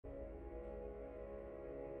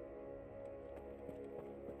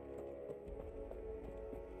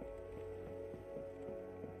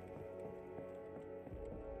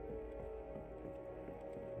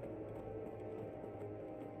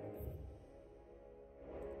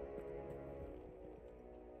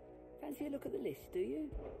Fancy a look at the list, do you?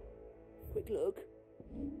 Quick look.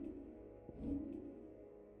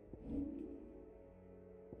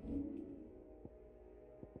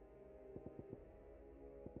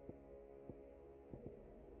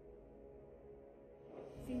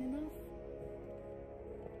 Seen enough?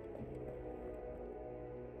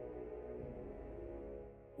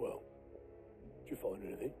 Well, did you find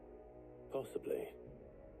anything? Possibly.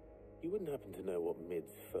 You wouldn't happen to know what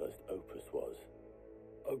Mid's first opus was?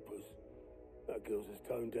 Opus? That girl's as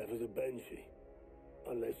tone-deaf as a banshee.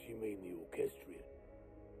 Unless you mean the orchestrion.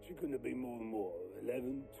 She couldn't have been more than, what,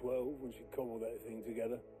 11, 12 when she cobbled that thing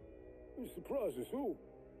together? It surprised us all.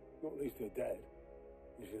 Not least her dad.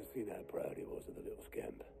 You should have seen how proud he was of the little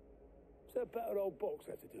scamp. What's that battered old box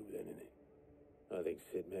have to do with anything? I think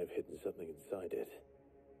Sid may have hidden something inside it.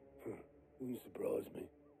 Wouldn't surprise me.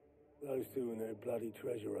 Those two and their bloody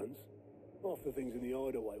treasure hunts. Half the things in the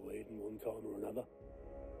hideaway were hidden one time or another.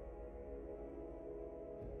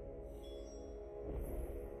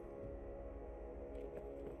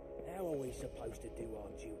 How are we supposed to do our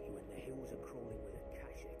duty when the hills are crawling with a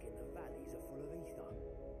kashek and the valleys are full of ether?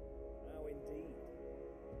 How indeed.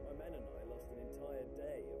 My men and I lost an entire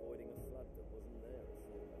day avoiding a flood that wasn't there a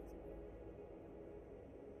fortnight ago.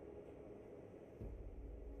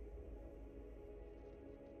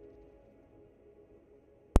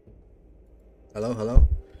 Hello, hello.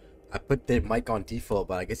 I put the mic on default,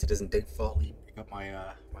 but I guess it doesn't defaultly pick up my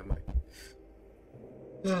my mic.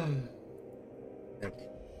 Thank you.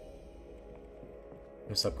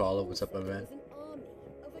 What's up, Carlo? What's up, my man?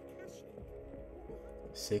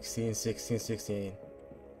 16, 16, 16.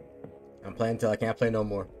 I'm playing till I can't play no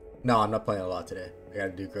more. No, I'm not playing a lot today. I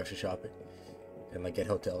gotta do grocery shopping and like get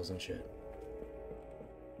hotels and shit.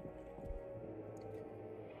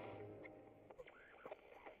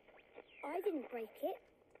 I didn't break it.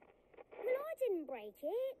 Well, I didn't break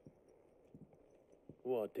it.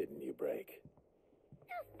 What didn't you break?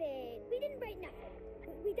 Nothing. We didn't break nothing.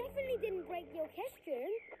 We definitely didn't break the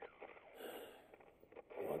orchestrion.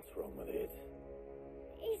 What's wrong with it?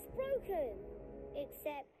 It's broken.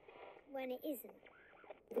 Except when it isn't.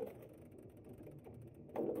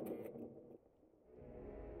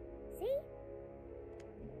 See?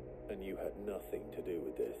 And you had nothing to do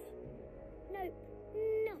with this? Nope.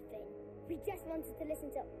 Nothing. We just wanted to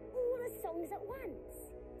listen to all the songs at once.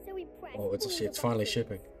 So we pressed. Oh, it's finally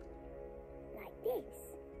shipping. Like this.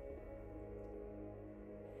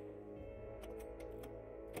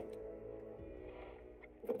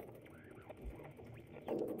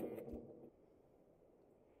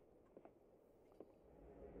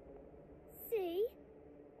 See?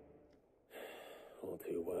 All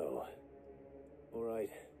too well. All right,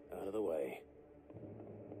 out of the way.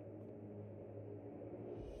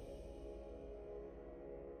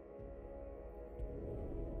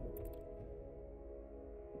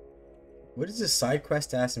 What is this side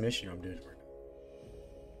quest ass mission I'm doing right now?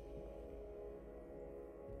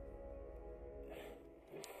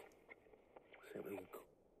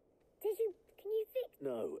 Can you fix?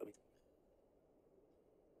 No, I mean...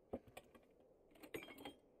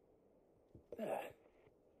 There.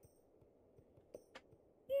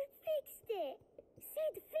 You fixed it.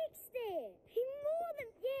 Sid fixed it. He more than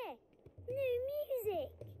new music.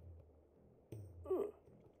 Huh.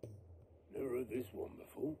 Never heard this one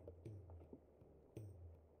before.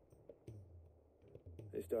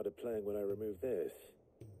 They started playing when I removed this.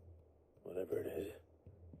 Whatever it is.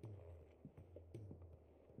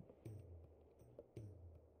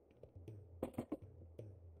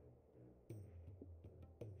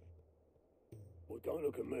 Well, don't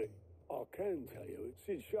look at me. I can tell you,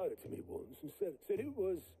 Sid showed it to me once and said it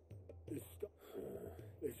was the stuff.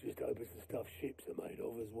 Let's just hope it's the stuff ships are made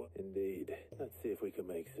of as well. Indeed. Let's see if we can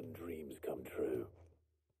make some dreams come true.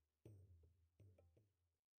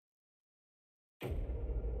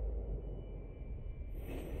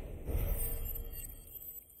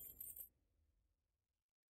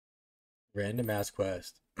 Random ass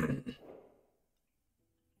quest.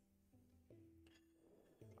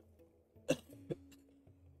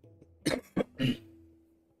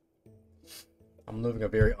 I'm living a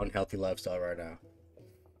very unhealthy lifestyle right now.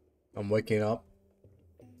 I'm waking up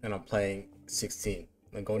and I'm playing 16.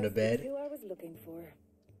 I'm going to bed. Who I was looking for.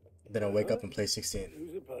 Then I wake up and play 16.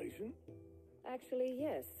 Who's a patient? Actually,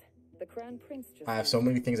 yes. The Crown Prince just. I have so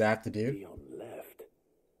many things I have to do. Beyond left.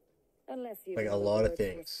 Unless you Like a lot of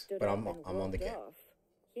things, but I'm on the game.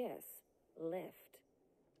 Yes, left.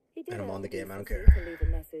 He And I'm on the game, I don't care. care. To leave a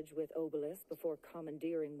message with Obelisk before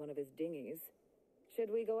commandeering one of his dinghies.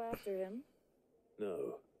 Should we go after him?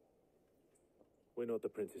 No. We're not the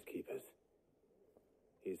prince's keepers.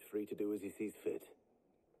 He's free to do as he sees fit.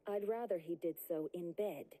 I'd rather he did so in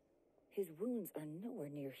bed. His wounds are nowhere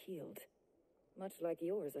near healed. Much like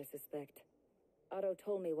yours, I suspect. Otto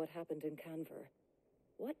told me what happened in Canver.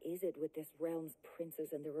 What is it with this realm's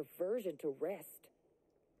princes and their aversion to rest?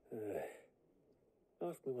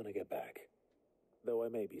 Ask me when I get back. Though I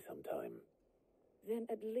may be sometime. Then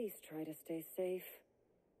at least try to stay safe.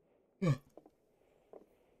 And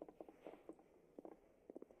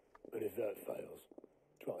if that fails,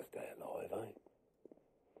 try to stay alive, eh?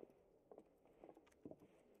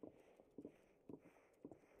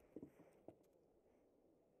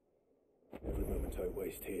 Every moment I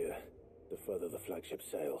waste here, the further the flagship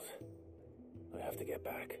sails. I have to get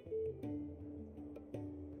back.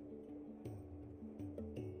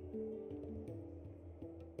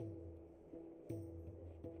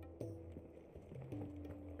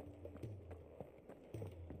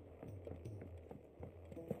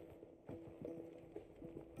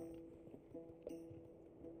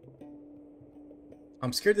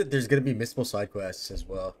 I'm scared that there's gonna be missable side quests as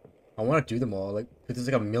well. I want to do them all, like, because there's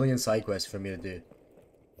like a million side quests for me to do.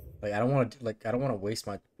 Like, I don't want to, like, I don't want to waste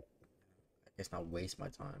my, I guess not waste my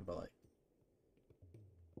time, but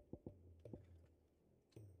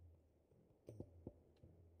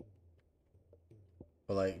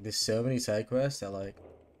like, there's so many side quests that, like,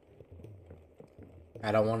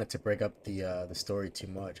 I don't want it to break up the story too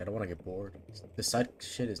much. I don't want to get bored. The side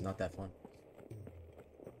shit is not that fun.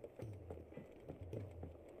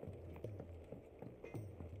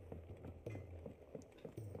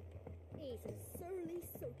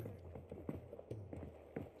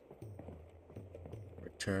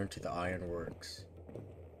 Return to the Ironworks.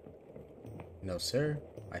 No, sir.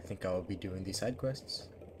 I think I will be doing these side quests.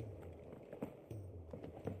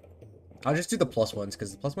 I'll just do the plus ones,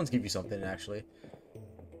 because the plus ones give you something, actually.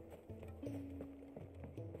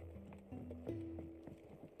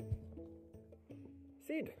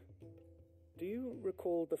 Sid, do you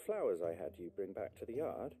recall the flowers I had you bring back to the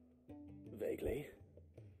yard? Vaguely.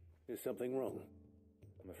 Is something wrong?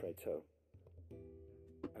 I'm afraid so.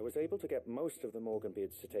 I was able to get most of the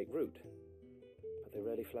Morganbeards to take root, but they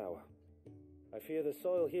rarely flower. I fear the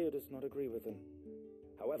soil here does not agree with them.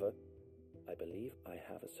 However, I believe I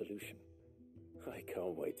have a solution. I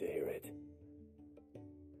can't wait to hear it.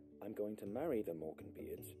 I'm going to marry the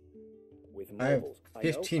Morganbeards with I have marbles.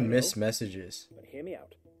 15 missed messages, But hear me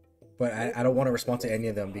out. but I don't want to respond to any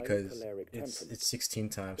of them because it's 16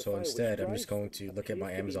 times. So instead, I'm just going to look at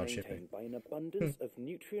my Amazon shipping. By an abundance of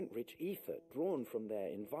nutrient-rich ether drawn from their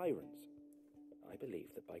environs. I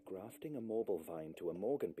believe that by grafting a marble vine to a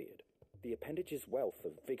Morganbeard, the appendage's wealth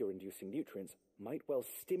of vigor-inducing nutrients might well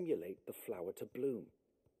stimulate the flower to bloom.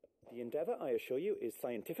 The endeavor, I assure you, is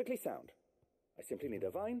scientifically sound. I simply need a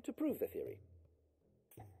vine to prove the theory.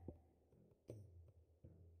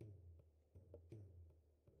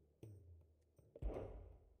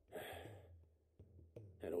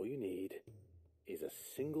 And all you need is a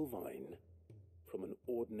single vine from an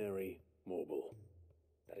ordinary marble.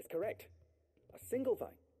 That is correct. A single vine.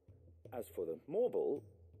 As for the marble,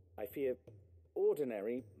 I fear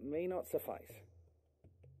ordinary may not suffice.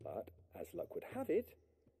 But, as luck would have it,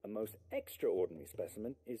 a most extraordinary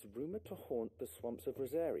specimen is rumoured to haunt the swamps of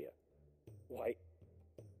Rosaria. Why,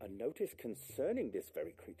 a notice concerning this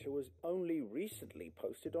very creature was only recently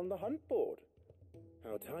posted on the hunt board.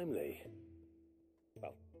 How timely.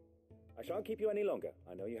 Well, I shan't keep you any longer.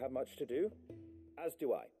 I know you have much to do, as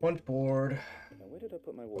do I. Hunt board. Now, where did I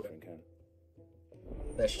put my watering can?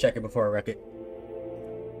 Let's check it before I wreck it.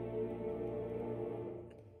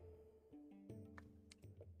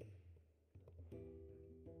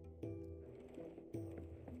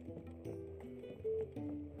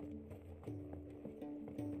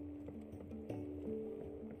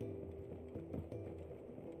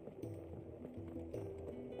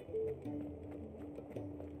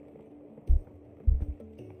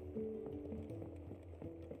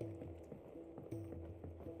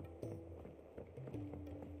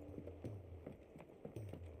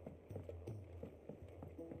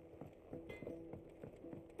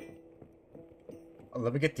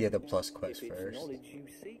 Let me get the other plus quest first.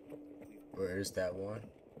 Where is that one?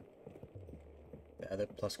 The other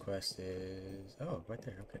plus quest is... Oh, right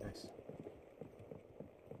there. Okay, nice.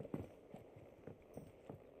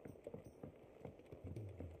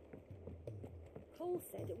 Cole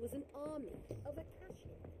said it was an army of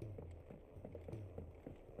Akashic.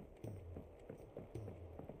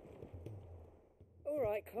 All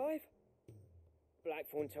right, Clive.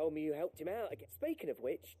 Blackthorn told me you helped him out again. Speaking of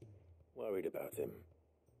which... Worried about him.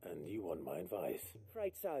 And you want my advice?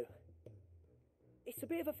 Afraid so. It's a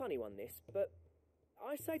bit of a funny one, this, but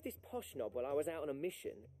I saved this posh knob while I was out on a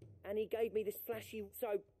mission, and he gave me this flashy...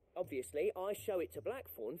 So, Obviously, I show it to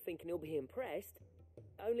Blackthorn, thinking he'll be impressed,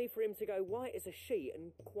 only for him to go white as a sheet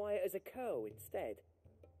and quiet as a curl instead.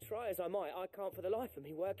 Try as I might, I can't for the life of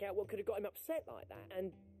me work out what could have got him upset like that.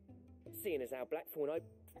 And seeing as how Blackthorn,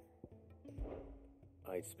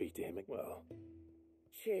 I'd speak to him. Well,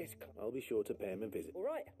 cheers. I'll be sure to pay him a visit. All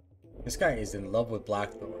right. This guy is in love with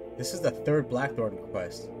Blackthorn. This is the third Blackthorn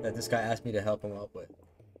quest that this guy asked me to help him out with.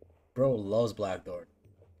 Bro loves Blackthorn.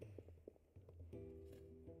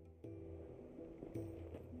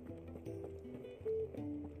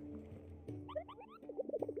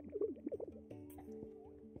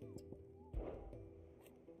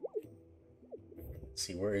 Let's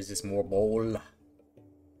see, where is this more bowl?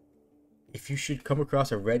 If you should come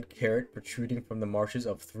across a red carrot protruding from the marshes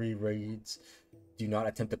of 3 reeds, do not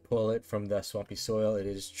attempt to pull it from the swampy soil. It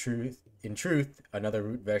is in truth, another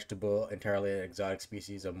root vegetable, entirely an exotic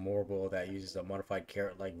species of morble that uses a modified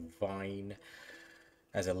carrot-like vine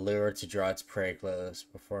as a lure to draw its prey close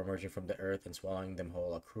before emerging from the earth and swallowing them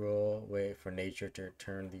whole. A cruel way for nature to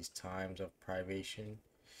turn these times of privation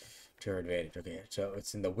to her advantage. Okay, so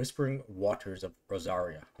it's in the whispering waters of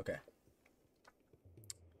Rosaria. Okay.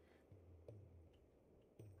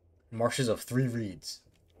 Marshes of 3 reeds.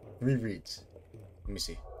 3 reeds. Let me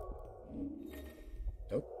see.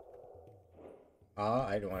 Nope.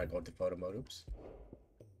 I don't want to go into photo mode. Oops.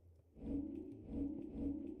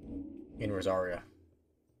 In Rosaria.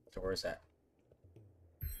 So where's that?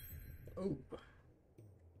 Oh.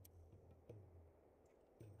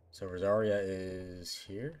 So Rosaria is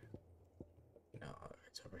here? No,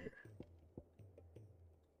 it's over here.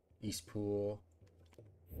 East Pool.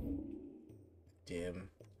 Dim.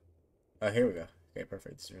 Oh, here we go. Okay,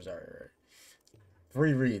 perfect. This is Rosaria, right?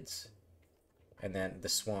 3 reeds. And then the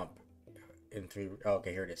swamp in 3. Oh,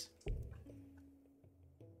 okay, here it is.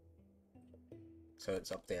 So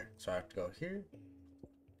it's up there. So I have to go here.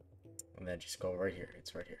 And then just go right here.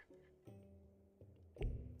 It's right here.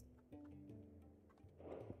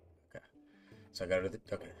 Okay. So I go to the...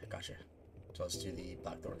 Okay, gotcha. So let's do the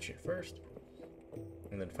Blackthorn shit first.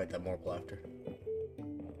 And then fight that Morble after.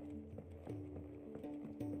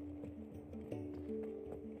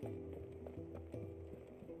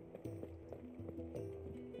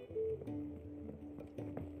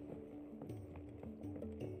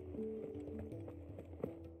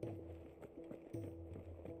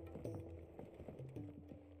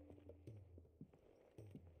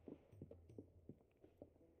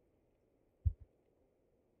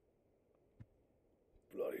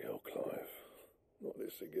 Bloody hell, Clive. Not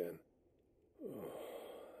this again. Oh,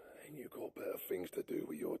 ain't you got better things to do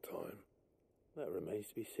with your time? That remains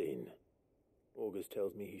to be seen. August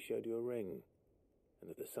tells me he showed you a ring, and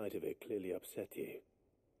that the sight of it clearly upset you.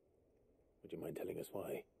 Would you mind telling us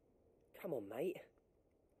why? Come on, mate.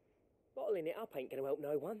 Bottling it up ain't gonna help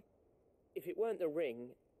no one. If it weren't the ring,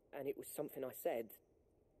 and it was something I said,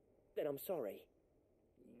 then I'm sorry.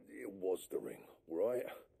 It was the ring, right?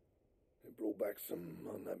 It brought back some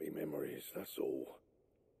unhappy memories, that's all.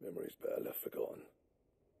 Memories better left forgotten.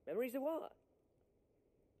 Memories of what?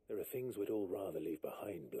 There are things we'd all rather leave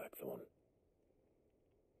behind, Blackthorn.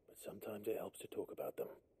 But sometimes it helps to talk about them.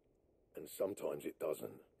 And sometimes it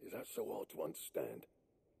doesn't. Is that so hard to understand?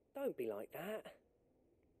 Don't be like that.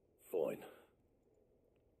 Fine.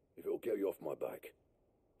 If it'll get you off my back.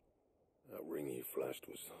 That ring you flashed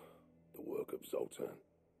was the work of Zoltan.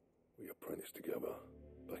 We apprenticed together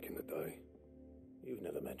back in the day. You've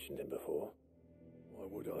never mentioned him before. Why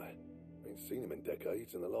would I? Ain't seen him in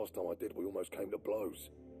decades, and the last time I did, we almost came to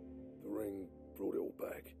blows. The ring brought it all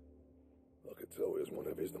back. I could tell it was one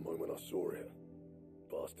of his the moment I saw it.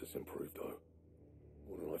 Bastard's improved, though.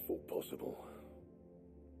 More than I thought possible.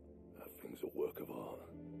 That thing's a work of art.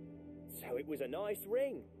 So it was a nice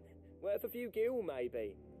ring. Worth a few gil,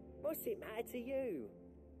 maybe. What's it matter to you?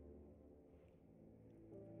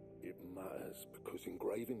 It matters because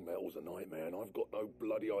engraving metal's a nightmare, and I've got no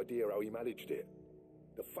bloody idea how he managed it.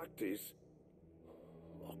 The fact is,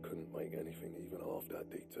 I couldn't make anything even half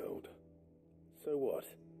that detailed. So what?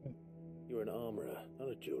 You're an armourer, not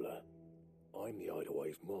a jeweller. I'm the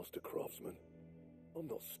Idaway's master craftsman. I'm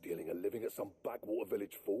not stealing a living at some backwater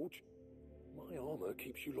village forge. My armour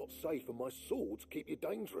keeps you lot safe, and my swords keep you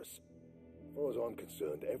dangerous. As far as I'm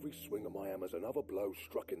concerned, every swing of my hammer's another blow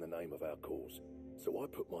struck in the name of our cause. So I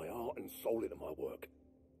put my heart and soul into my work.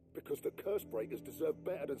 Because the curse breakers deserve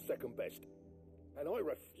better than second best. And I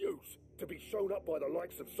refuse to be shown up by the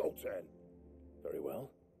likes of Zoltan. Very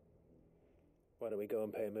well. Why don't we go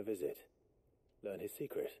and pay him a visit? Learn his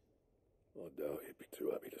secret. I doubt he'd be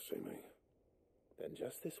too happy to see me. Then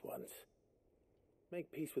just this once.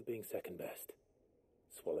 Make peace with being second best.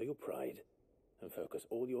 Swallow your pride, and focus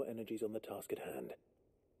all your energies on the task at hand,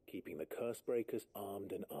 keeping the curse breakers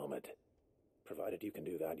armed and armored. Provided you can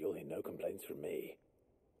do that, you'll hear no complaints from me.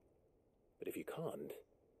 But if you can't,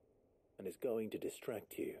 and it's going to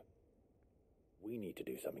distract you, we need to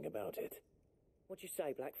do something about it. What do you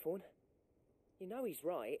say, Blackthorn? You know he's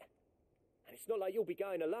right. And it's not like you'll be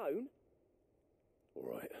going alone. All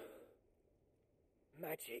right.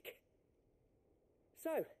 Magic.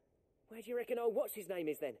 So, where do you reckon old what's-his-name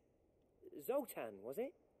is then? Zoltan, was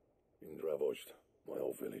it? In Dravozd, my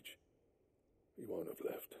old village. He won't have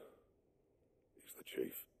left. He's the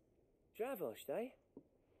chief. Dravozd, eh?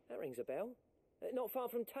 That rings a bell. Not far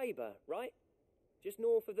from Tabor, right? Just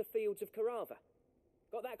north of the fields of Karava.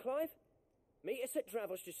 Got that, Clive? Meet us at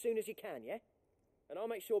Dravozd as soon as you can, yeah? And I'll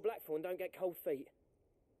make sure Blackthorn don't get cold feet.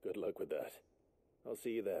 Good luck with that. I'll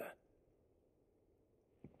see you there.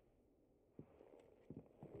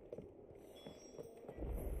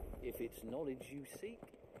 If it's knowledge you seek...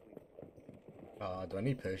 Do I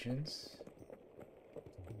need potions?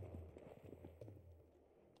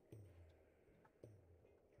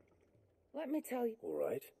 Let me tell you, All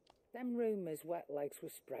right. them rumours wet legs were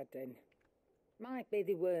spreading. Might be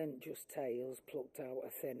they weren't just tales plucked out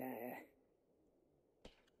of thin air.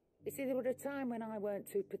 You see, there were a time when I weren't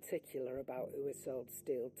too particular about who I sold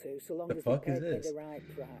steel to, so long as they paid me the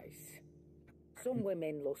right price. Some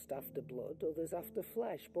women lust after blood, others after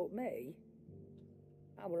flesh, but me,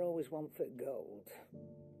 I were always one for gold.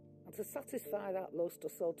 And to satisfy that lust, I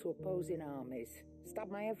sold to opposing armies,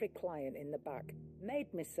 stabbed my every client in the back,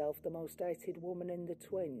 made myself the most hated woman in the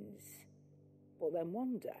twins. But then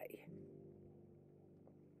one day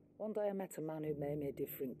I met a man who made me a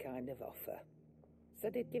different kind of offer.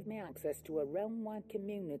 Said he'd give me access to a realm-wide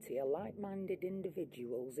community of like-minded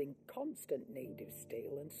individuals in constant need of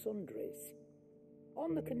steel and sundries.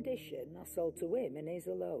 On the condition I sold to him and his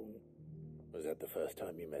alone. Was that the first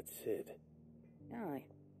time you met Sid? Aye,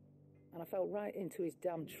 and I fell right into his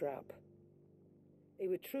damn trap. He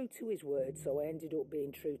was true to his word, so I ended up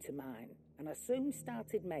being true to mine, and I soon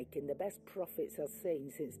started making the best profits I've seen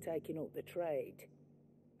since taking up the trade.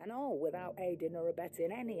 And all without aiding or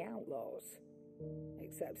abetting any outlaws.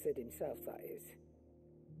 Except Sid himself, that is.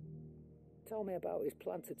 Told me about his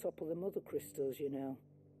plan to topple the mother crystals, you know.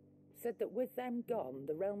 Said that with them gone,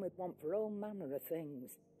 the realm would want for all manner of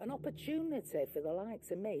things. An opportunity for the likes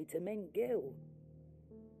of me to mint gil.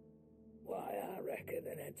 Why, I reckon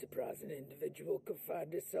an enterprising individual could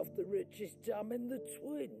find himself the richest dam in the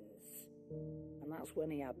twins. And that's when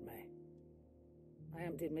he had me. I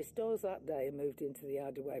emptied my stores that day and moved into the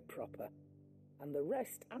hideaway proper. And the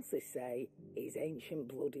rest, as they say, is ancient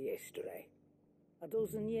bloody history. A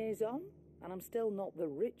dozen years on, and I'm still not the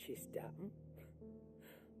richest dam.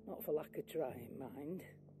 Not for lack of trying, mind.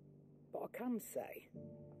 But I can say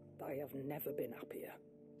that I have never been happier.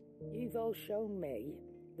 You've all shown me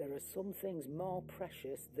there are some things more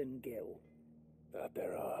precious than gil. That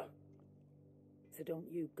there are. So don't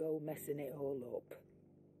you go messing it all up,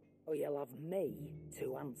 or you'll have me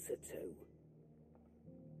to answer to.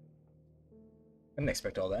 I didn't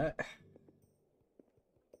expect all that.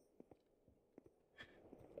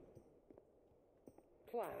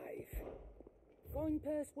 Clive, coin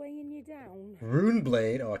purse weighing you down? Rune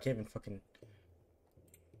Blade? Oh, I can't even fucking...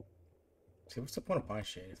 See, what's the point of buying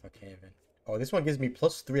shit if I can't even... Oh, this one gives me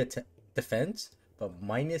 +3 defense, but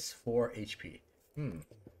 -4 HP. And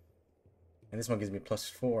this one gives me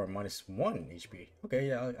 +4, -1 HP. Okay,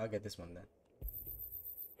 yeah, I'll get this one then.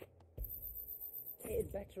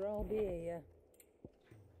 It'd better all be here.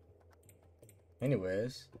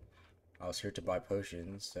 Anyways, I was here to buy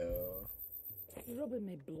potions, so... You're rubbing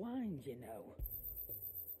me blind, you know.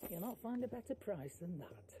 You'll not find a better price than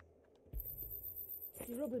that.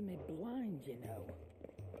 You're rubbing me blind, you know.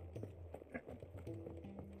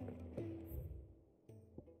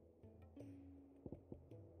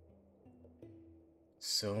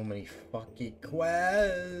 So many fucking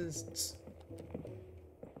quests!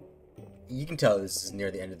 You can tell this is near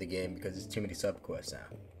the end of the game because there's too many sub-quests now.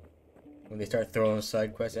 When they start throwing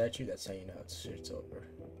side quests at you, that's how you know it's over.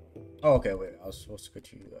 Oh, okay, wait, I was supposed to go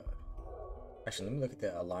to... Actually, let me look at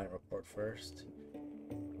the alignment report first.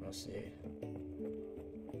 Let's see.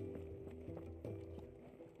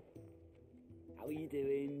 How are you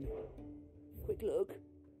doing? Quick look.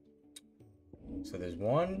 So there's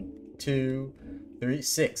 1, 2, 3,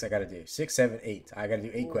 6 I gotta do. 6, 7, 8. I gotta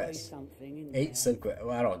do 8 quests. 8 sub-quests.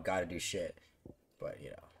 Well, I don't gotta do shit. But,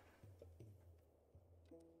 you know.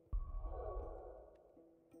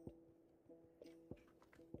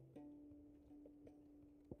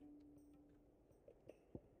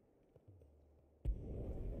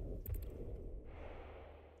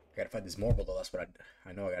 gotta find this marble though. That's what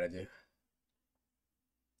I know I gotta do.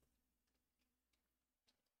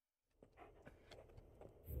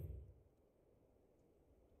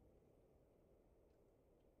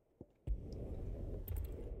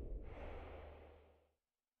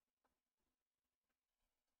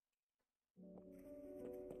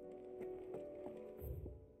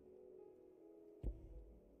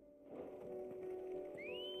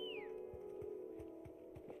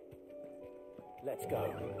 Let's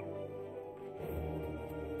go.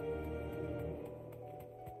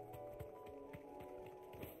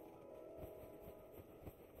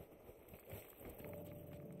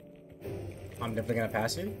 I'm definitely gonna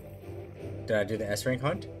pass you. Did I do the S rank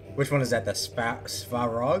hunt? Which one is that? The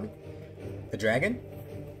Svarog? The dragon?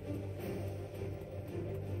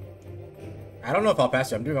 I don't know if I'll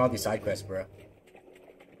pass you. I'm doing all these side quests, bro.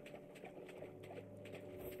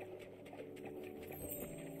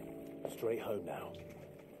 Straight home now.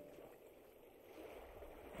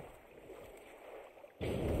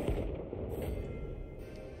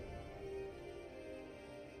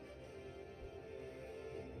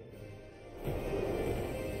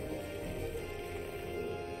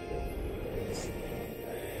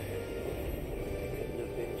 Couldn't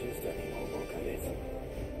have been just any more, could it?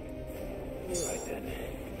 Right then.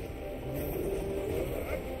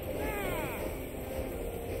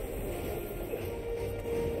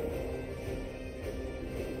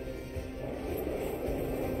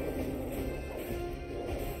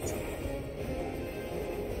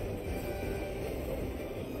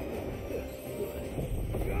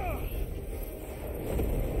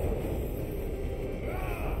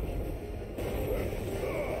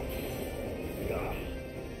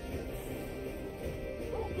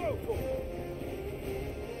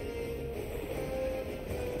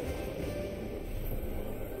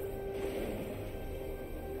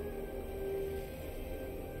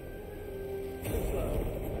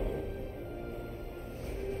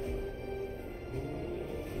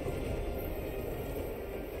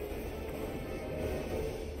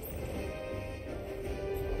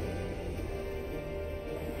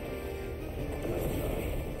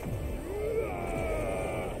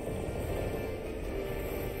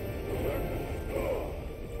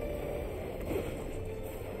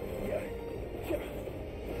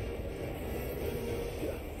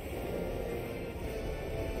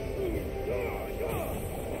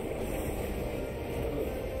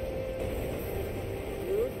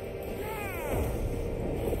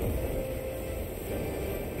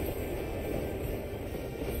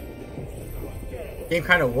 Game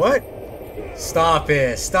kind of what? Stop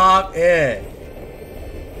it. Stop it.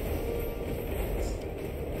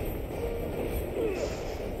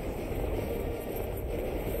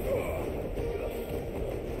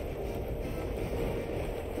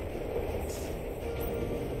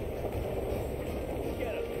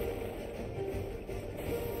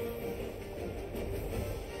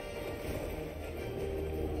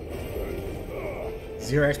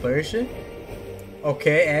 Zero exploration?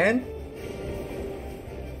 Okay, and?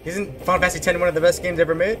 Isn't Final Fantasy X one of the best games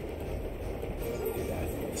ever made?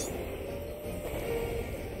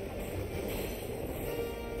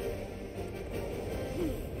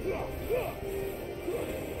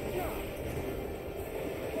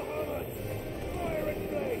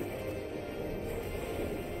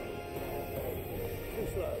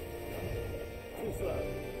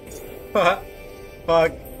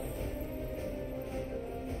 Fuck.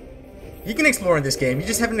 You can explore in this game, you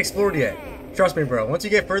just haven't explored yet. Trust me, bro. Once you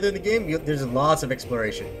get further in the game, there's lots of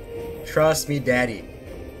exploration. Trust me, daddy.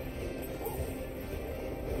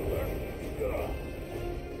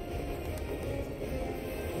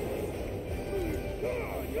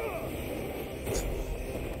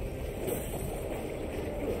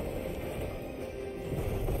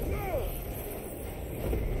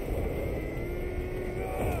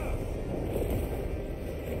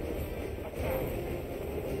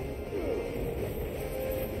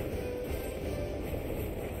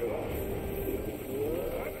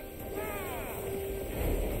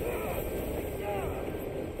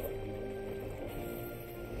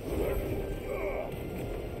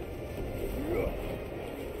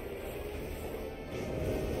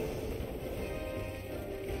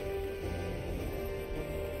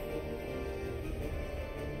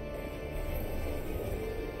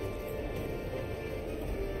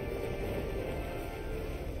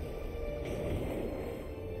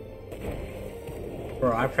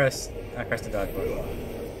 Bro, I pressed the dodge button.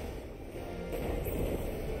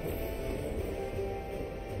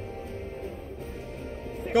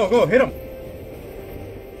 Go, hit him!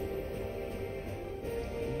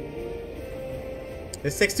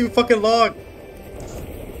 This takes too fucking long!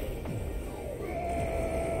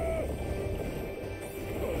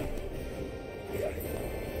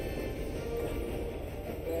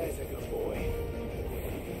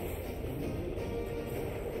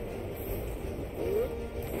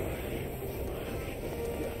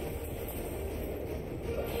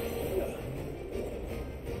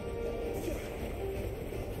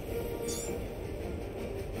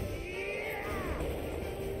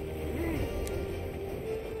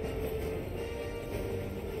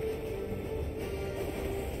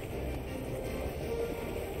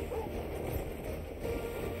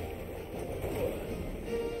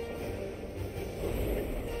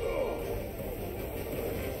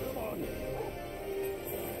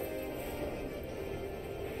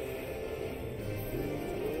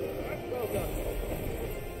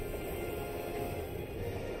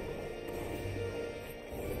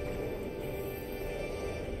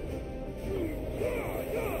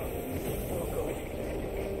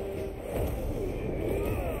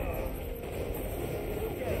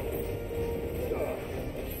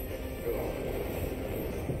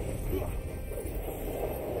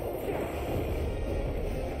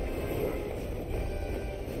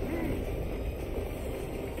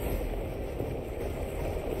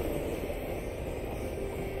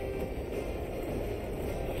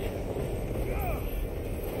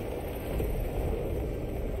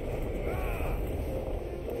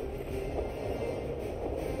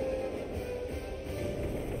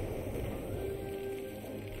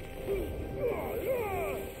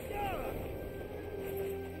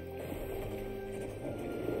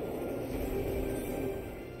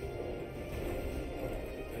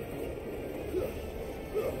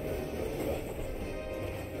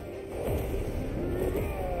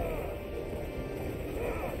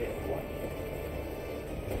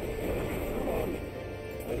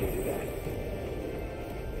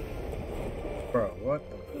 Bro, what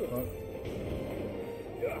the fuck?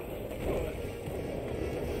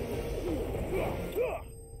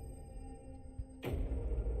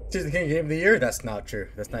 Tears of the King Game of the Year? That's not true.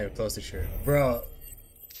 That's not even close to true. Bro,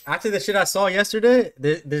 after the shit I saw yesterday,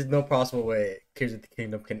 there's no possible way Tears of the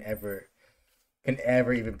Kingdom can ever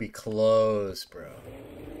even be close, bro.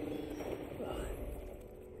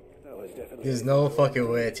 There's no fucking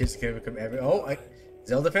way Tears of the Kingdom can ever. Oh,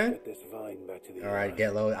 Zelda fan? Alright,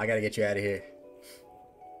 get low. I gotta get you out of here.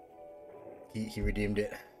 He redeemed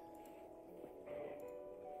it.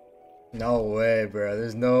 No way, bro.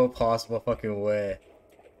 There's no possible fucking way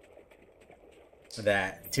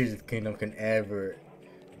that Tears of the Kingdom can ever.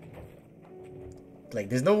 Like,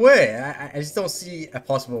 there's no way. I just don't see a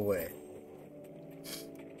possible way.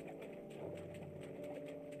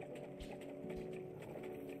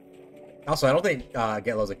 Also, I don't think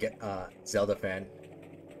Get Low's a Zelda fan.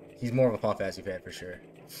 He's more of a Final Fantasy fan for sure.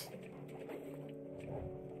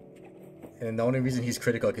 And the only reason he's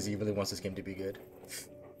critical because he really wants this game to be good.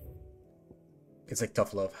 It's like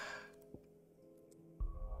tough love.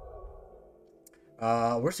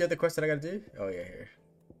 Where's the other quest that I gotta do? Oh yeah, here.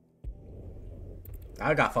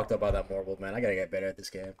 I got fucked up by that marble, man. I gotta get better at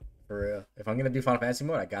this game. For real. If I'm gonna do Final Fantasy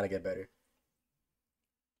mode, I gotta get better.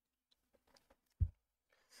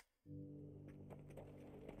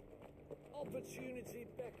 Opportunity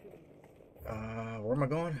beckons. Where am I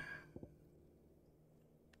going?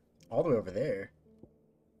 All the way over there.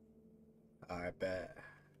 Alright, bet.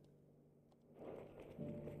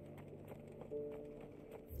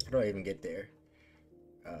 How do I even get there?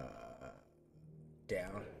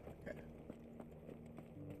 Down. Okay.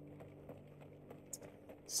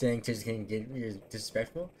 Saying Tears of the Kingdom is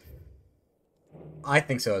disrespectful? I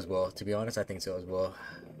think so as well. To be honest, I think so as well.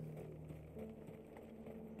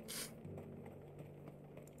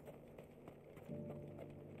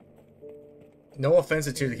 No offense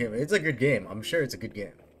to Tears of the Kingdom. It's a good game. I'm sure it's a good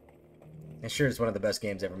game. I'm sure it's one of the best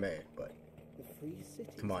games ever made, but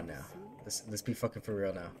come on now. Let's be fucking for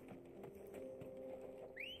real now.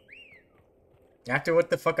 After what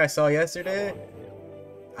the fuck I saw yesterday,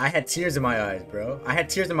 I had tears in my eyes, bro. I had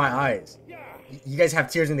tears in my eyes. You guys have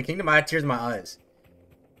tears in the kingdom? I had tears in my eyes.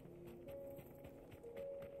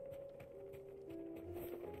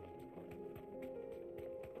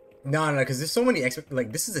 No, because there's so many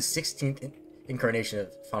like, this is the 16th incarnation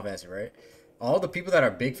of Final Fantasy, right? All the people that are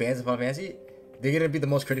big fans of Final Fantasy, they're gonna be the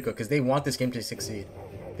most critical because they want this game to succeed.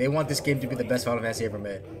 They want this game to be the best Final Fantasy ever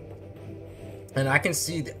made. And I can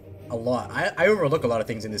see a lot. I overlook a lot of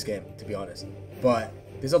things in this game, to be honest. But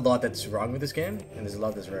there's a lot that's wrong with this game, and there's a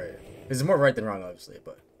lot that's right. There's more right than wrong, obviously,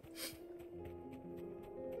 but...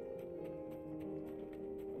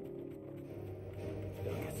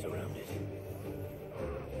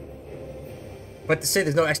 But to say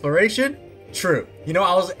there's no exploration? True. You know,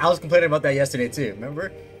 I was complaining about that yesterday too,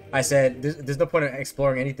 remember? I said, there's no point in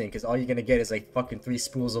exploring anything, because all you're gonna get is like fucking 3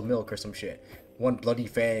 spools of milk or some shit. 1 bloody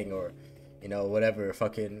fang, or, you know, whatever,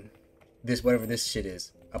 fucking... whatever this shit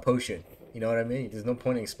is. A potion. You know what I mean? There's no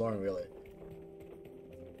point in exploring, really.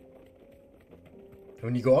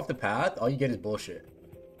 When you go off the path, all you get is bullshit.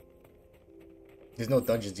 There's no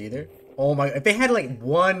dungeons either. Oh my... If they had like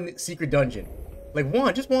 1 secret dungeon. Like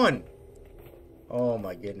 1, just 1. Oh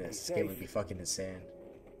my goodness, this game would be fucking insane.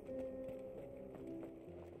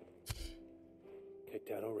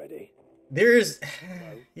 Kicked out already? There is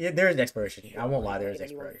exploration. I won't lie, there is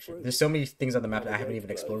exploration. There's so many things on the map that I haven't even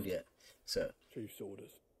explored yet. So Chief's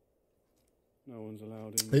orders. No one's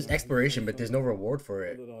allowed in. there's exploration, but there's no reward for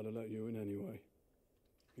it. That I'd have let you in anyway.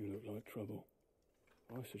 You look like trouble.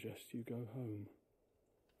 I suggest you go home.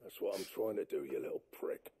 That's what I'm trying to do, you little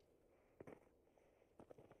prick.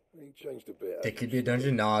 Ain't changed a bit. There could be a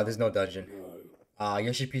dungeon? Nah, there's no dungeon. No.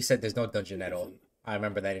 Yoshi P said there's no dungeon at all. I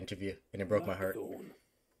remember that interview, and it broke my heart. Long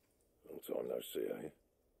time no see, eh?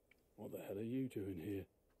 What the hell are you doing here?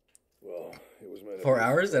 Well, it was meant to 4 be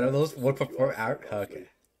hours? And are those surprise one for to 4 ask hours? for, Okay.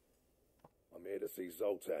 I'm here to see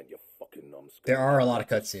Zoltan, you fucking numbskull. There are a lot of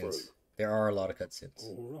That's cutscenes. through. There are a lot of cutscenes.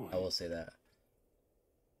 All right. I will say that.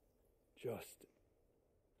 Just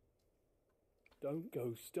don't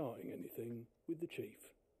go starting anything with the chief.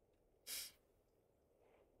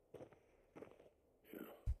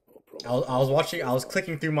 I was watching. I was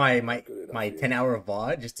clicking through my 10-hour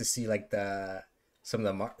VOD just to see like some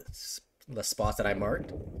of the spots that I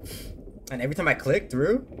marked, and every time I clicked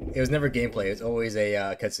through, it was never gameplay. It was always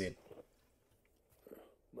a cutscene.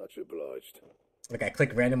 Much obliged. Like I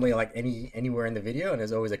click randomly like anywhere in the video, and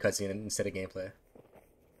there's always a cutscene instead of gameplay.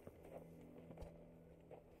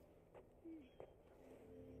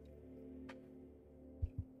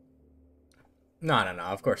 No, no, no.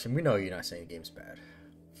 Of course, and we know you're not saying the game's bad.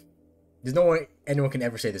 There's no way anyone can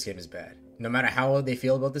ever say this game is bad. No matter how they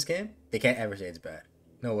feel about this game, they can't ever say it's bad.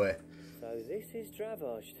 No way. So this is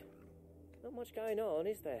Dravosht. Not much going on,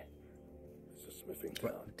 is there? It's a smithing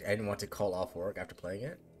town. I didn't want to call off work after playing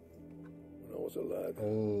it. When I was a lad.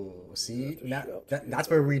 Oh, see? That's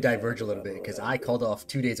where we diverge a little bit, because I called off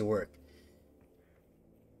 2 days of work.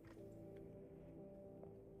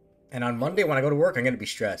 And on Monday, when I go to work, I'm going to be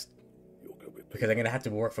stressed. Because I'm going to have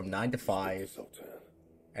to work from 9 to 5.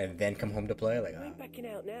 And then come home to play. Like, You ain't backing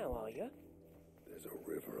out now, are you? There's a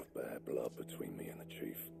river of bad blood between me and the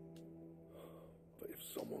chief. But if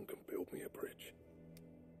someone can build me a bridge,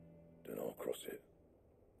 then I'll cross it.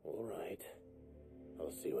 All right.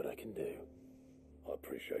 I'll see what I can do. I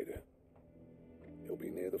appreciate it. It'll be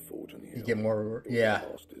near the forge on the hill. you get more... Yeah.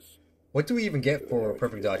 What do we even get for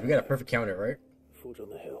perfect dodge? We got a perfect counter, right? Forge on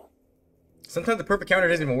the hill. Sometimes the perfect counter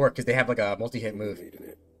doesn't even work because they have like a multi-hit move.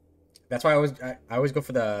 That's why I always go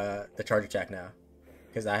for the charge attack now,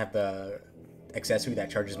 because I have the accessory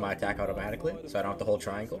that charges my attack automatically, so I don't have to hold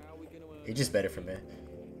triangle. It's just better for me.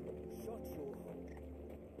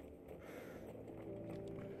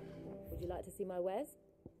 Would you like to see my wares?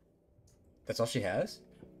 That's all she has?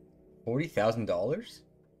 $40,000?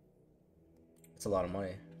 That's a lot of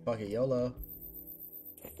money. Fuck it, YOLO.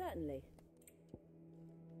 Certainly.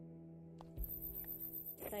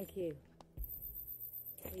 Thank you.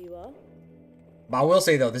 Here you are. But I will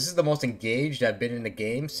say though, this is the most engaged I've been in a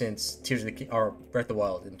game since Tears of the or Breath of the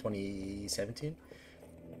Wild in 2017.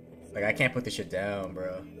 Like I can't put this shit down,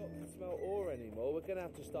 bro. Smell ore anymore. We're gonna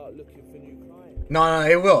have to start looking for new clients. No,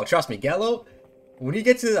 it will. Trust me, Gallo. When you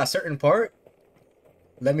get to a certain part,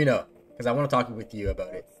 let me know, because I want to talk with you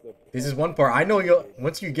about it. This is one part I know you'll.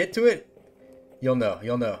 Once you get to it, you'll know.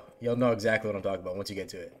 You'll know exactly what I'm talking about once you get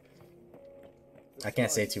to it. I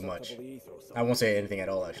can't say too much. I won't say anything at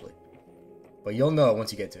all, actually. But you'll know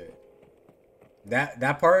once you get to it.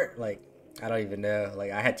 That part, like, I don't even know.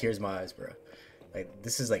 Like, I had tears in my eyes, bro.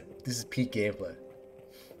 This is peak gameplay.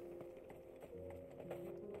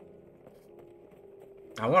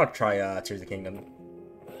 I want to try Tears of the Kingdom.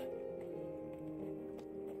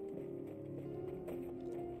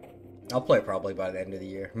 I'll play probably by the end of the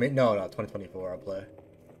year. No, 2024 I'll play.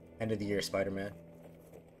 End of the year Spider-Man.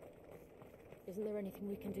 Isn't there anything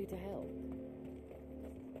we can do to help?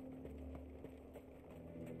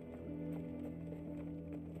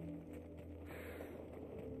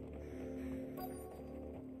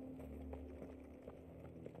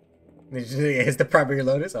 Is the primary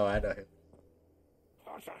Lotus? Oh, I know him.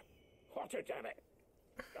 Hotter, damn it!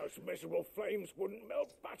 Those miserable flames wouldn't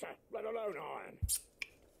melt butter, let alone iron.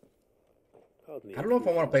 I don't know if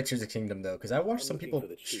I want to play Tears of the Kingdom though, because I watched some people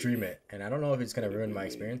stream it, and I don't know if it's gonna ruin my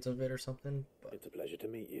experience of it or something. But... It's a pleasure to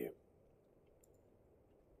meet you.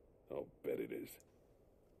 I'll bet it is.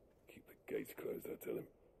 Keep the gates closed, I tell him.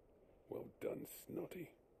 Well done, Snotty.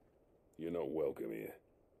 You're not welcome here.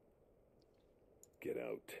 Get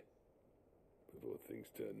out before things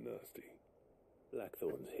turn nasty.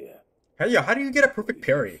 Blackthorn's here. Hey, yo, how do you get a perfect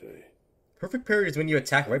parry? Perfect parry is when you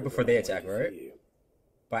attack right before they attack, right?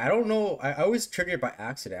 But I don't know. I always trigger it by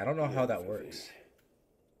accident. I don't know how that works.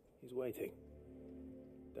 He's waiting.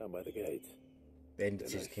 Down by the gate. The end of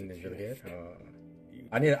Tears of the Kingdom is really good.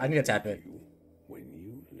 I need to tap in. When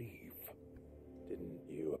you leave. Didn't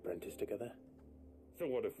you apprentice together? So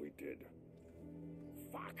what if we did?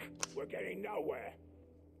 Fuck! We're getting nowhere.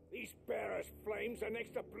 These bearers' flames are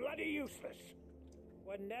next to bloody useless.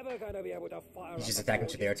 We're never going to be able to fire. You just attack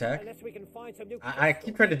into their attack? Unless we can find some new. I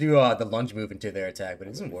keep trying to do the lunge move into their attack, but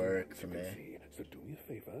it doesn't work for me. So do me a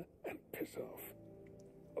favor and piss off.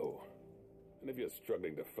 Oh, and if you're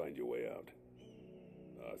struggling to find your way out,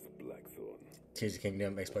 ask Blackthorn. Tears of the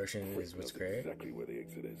Kingdom exploration is what's great. Exactly where the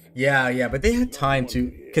exit is. Yeah, but they had time to,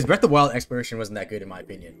 because Breath of the Wild exploration wasn't that good in my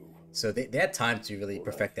opinion. So they had time to really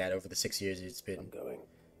perfect that over the 6 years it's been going.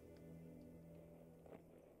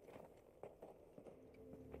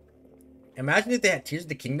 Imagine if they had Tears of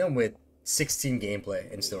the Kingdom with 16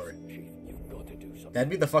 gameplay and story. That'd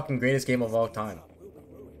be the fucking greatest game of all time.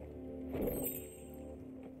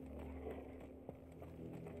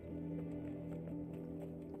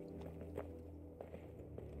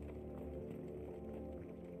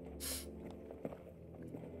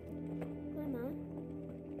 Mama.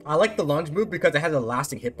 I like the lunge move because it has a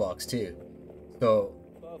lasting hitbox too. So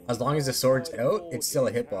as long as the sword's out, it's still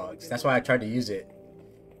a hitbox. That's why I tried to use it.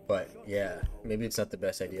 But yeah, maybe it's not the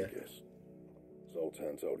best idea.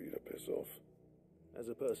 Zoltan told you to piss off. As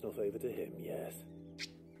a personal favor to him, yes.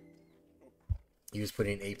 He was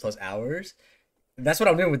putting in 8+ hours. That's what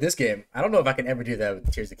I'm doing with this game. I don't know if I can ever do that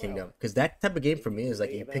with Tears of the Kingdom, because that type of game for me is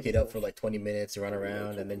like you pick it up for like 20 minutes, run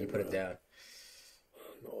around, and then you put it down.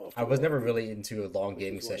 I was never really into long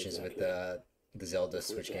gaming sessions with the Zelda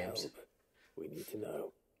Switch games. We need to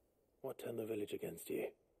know what turned the village against you.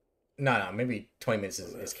 No, maybe 20 minutes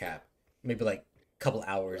is cap. Maybe like a couple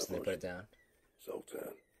hours and then put it down.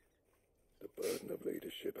 Zoltan, the burden of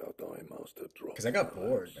leadership our dying master dropped. Because I got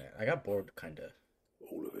bored, man. I got bored, kind of.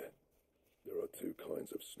 All of it. There are two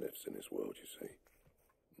kinds of sniffs in this world, you see.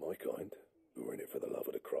 My kind, who are in it for the love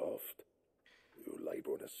of the craft, who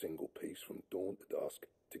labour on a single piece from dawn to dusk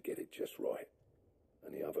to get it just right.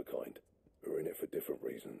 And the other kind, who are in it for different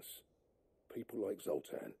reasons. People like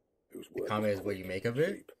Zoltan, whose work comment is what you make of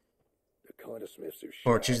it? cheap. The kind of smiths who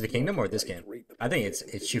Or Tears of the Kingdom or this game? I think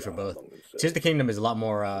it's true for both. Tears of the Kingdom is a lot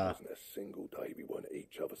more a single day we went at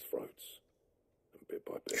each other's throats. And bit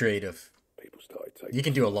by bit, creative. people started taking You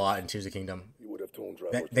can do a lot in Tears of the Kingdom. You would have torn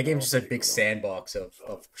That game's just a big sandbox of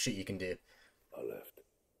shit you can do. I left.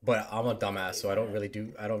 But I'm a dumbass, so I don't really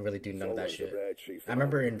do none of that shit. I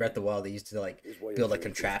remember in Breath of the Wild they used to like build like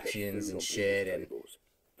contraptions and shit,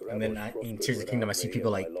 and then in Tears of the Kingdom I see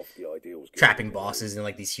people like trapping bosses in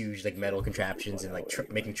like these huge like metal contraptions and like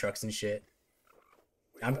making trucks and shit.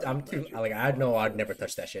 I'm too like I know I'd never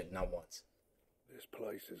touch that shit, not once. This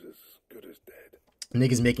place is as good as dead.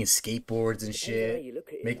 Niggas making skateboards and shit.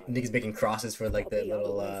 Niggas making crosses for like the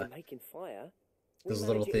little those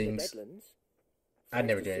little things. I'd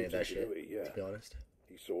never do any of that shit, to be honest.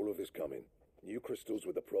 He saw all of this coming. Knew crystals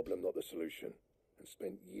were the problem, not the solution. And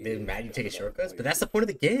spent years... They're mad you taking shortcuts? But that's the point of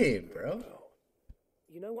the game, bro.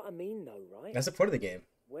 You know what I mean, though, right? That's the point of the game.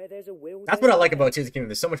 Where there's a will, that's what I like about Tears of the Kingdom.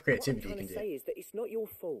 There's so much creativity you can do. Is that it's not your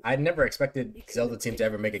fault. I never expected Zelda team to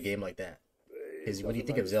ever make a game like that. Because when you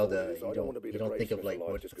think of Zelda, you don't think of like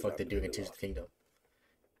what the fuck they're doing in Tears of the Kingdom.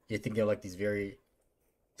 You think of like these very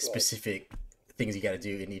specific things you gotta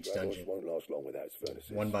do in each dungeon. Won't last long without its furnaces.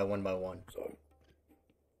 One by one. So,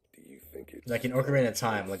 do you think it's like in Ocarina of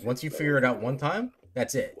Time, like once you figure it out one time,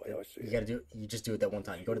 that's it. You just do it that one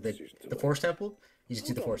time. You go to the Forest Temple, you just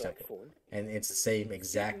do the Forest Temple. And it's the same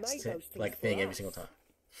exact like thing every single time.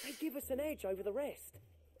 They give us an edge over the rest.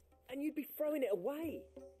 And you'd be throwing it away.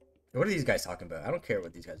 What are these guys talking about? I don't care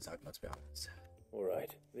what these guys are talking about, to be honest.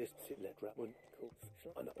 Alright, this let rat one. Cool.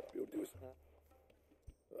 I know you'll do it.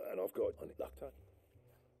 And I've got luck time.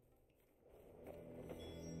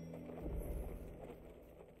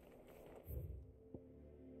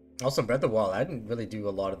 Also, Breath of the Wild, I didn't really do a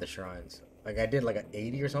lot of the shrines. Like, I did like an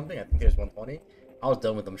 80 or something. I think there's 120. I was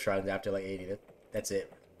done with them shrines after like 80. That's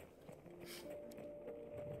it.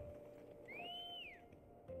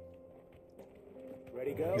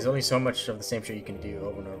 Ready, go? There's only so much of the same shit you can do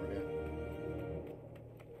over and over again.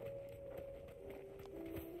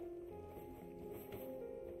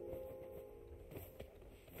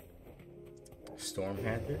 Storm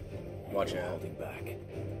Panther? Watch out. Holding back.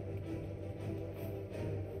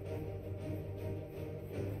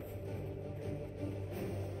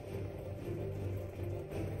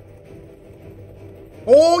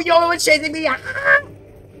 Oh, yo, it's chasing me! Ah!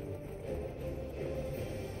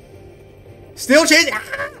 Still chasing!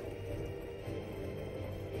 Ah!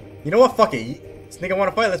 You know what? Fuck it. This nigga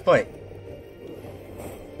wanna fight? Let's fight.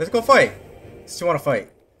 Let's go fight. Still wanna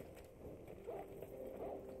fight.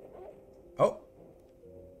 Oh.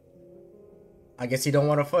 I guess he don't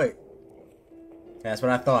wanna fight. That's what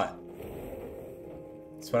I thought.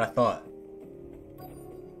 That's what I thought.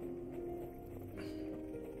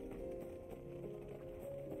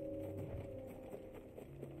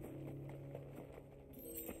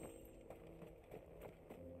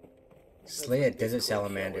 Slay a desert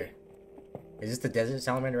salamander. Is this the desert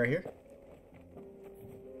salamander right here?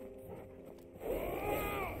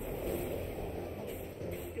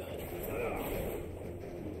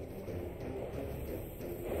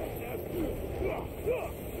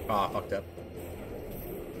 Oh, I fucked up.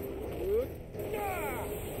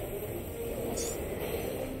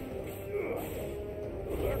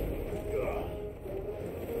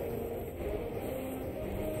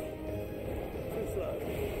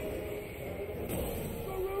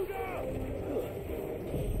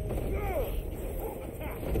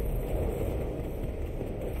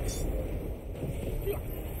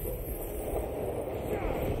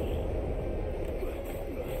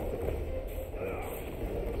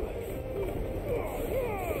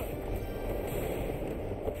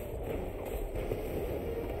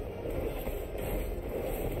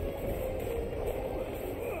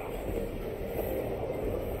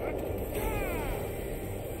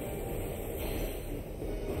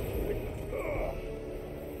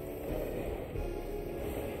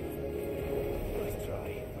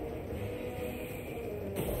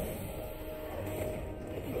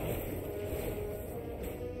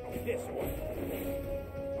 This one.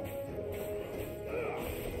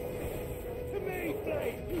 To me,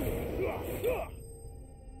 Blade!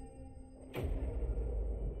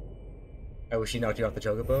 I wish he knocked you off the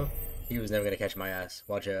chocobo. He was never gonna catch my ass.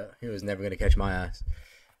 Watch out. He was never gonna catch my ass.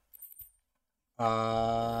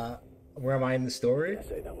 Where am I in the story? I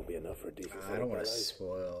say that will be enough for a decent I don't want to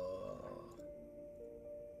spoil.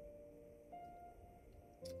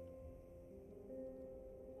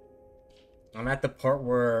 I'm at the part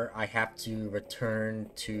where I have to return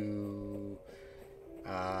to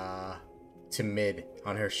Mid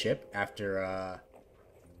on her ship after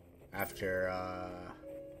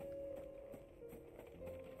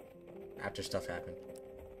stuff happened.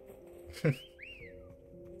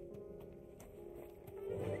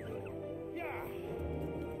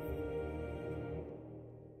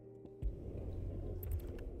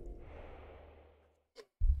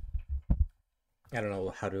 I don't know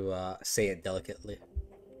how to say it delicately.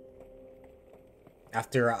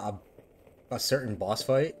 After a certain boss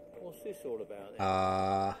fight, What's this all about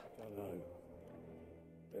then?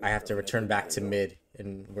 I have to return back to Mid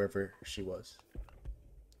and wherever she was.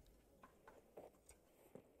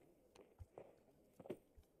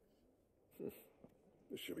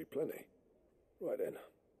 There should be plenty. Right then,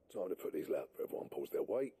 time to put these out. Everyone pulls their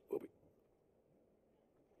weight. We'll be...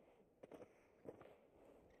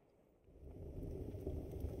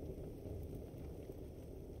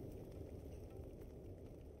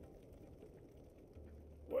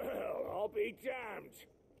 Well, I'll be damned.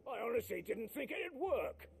 I honestly didn't think it'd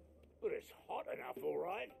work. But it's hot enough, all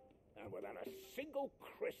right. And without a single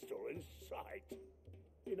crystal in sight.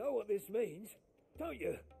 You know what this means, don't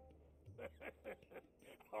you?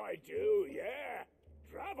 I do, yeah.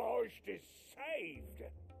 Dravosht is saved.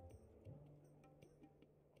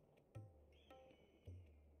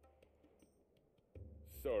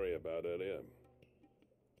 Sorry about earlier.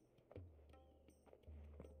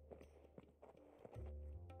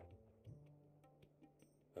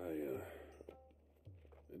 I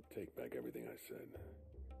take back everything I said.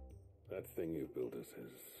 That thing you built us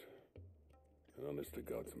is an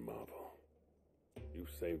honest-to-God's marvel. You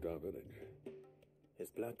saved our village. It's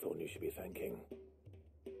Blackthorn you should be thanking.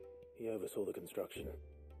 He oversaw the construction.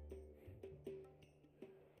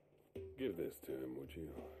 Give this to him, would you?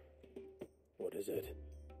 What is it?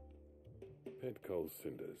 Pet Cole's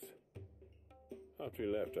cinders. After he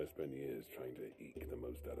left, I spent years trying to eke the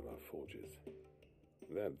most out of our forges.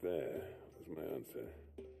 That there was my answer.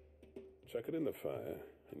 Chuck it in the fire,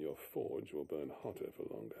 and your forge will burn hotter for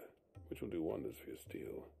longer, which will do wonders for your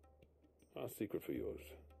steel. Our secret for yours.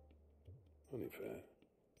 Only fair.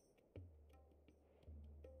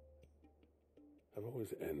 I've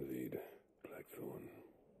always envied Blackthorn.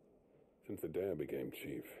 Since the day I became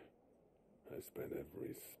chief, I spent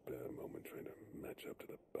every spare moment trying to match up to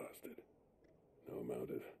the bastard. No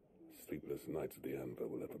amount of sleepless nights at the Anvil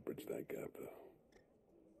will ever bridge that gap, though.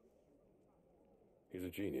 He's a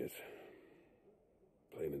genius.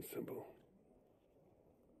 Plain and simple.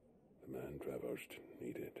 The man Dravosht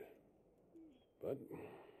needed. But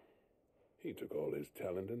he took all his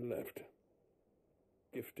talent and left.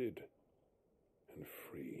 Gifted and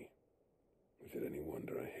free. Is it any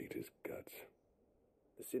wonder I hate his guts?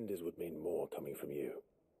 The cinders would mean more coming from you.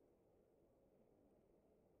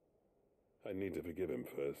 I need to forgive him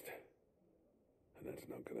first. And that's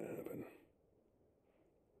not gonna happen.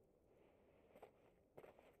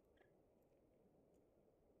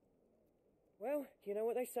 Well, you know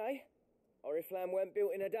what they say. Oriflamme weren't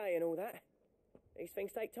built in a day and all that. These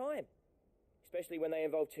things take time. Especially when they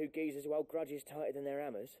involve two geezers who hold grudges tighter than their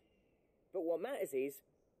hammers. But what matters is,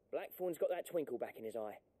 Blackthorn's got that twinkle back in his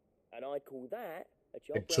eye. And I'd call that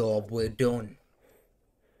a job Well done.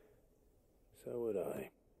 So would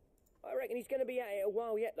I. I reckon he's going to be at it a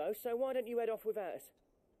while yet, though, so why don't you head off without us?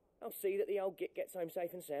 I'll see that the old git gets home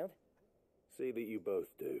safe and sound. See that you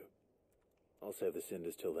both do. I'll save the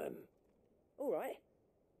cinders till then. All right.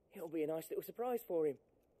 It'll be a nice little surprise for him.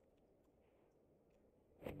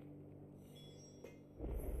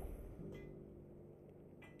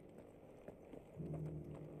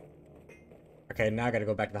 Okay, now I gotta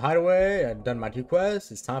go back to the hideaway. I've done my 2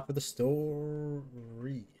 quests. It's time for the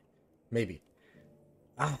story. Maybe.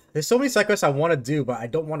 There's so many side quests I want to do, but I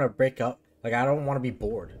don't want to break up. Like, I don't want to be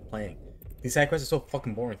bored playing. These side quests are so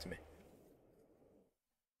fucking boring to me.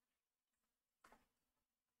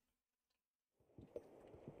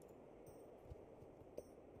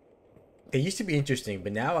 They used to be interesting,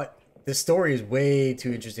 but now the story is way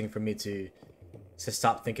too interesting for me to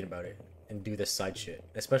stop thinking about it and do this side shit.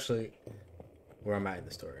 Especially where I'm at in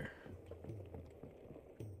the story.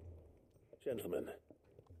 Gentlemen.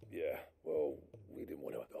 Yeah, well, we didn't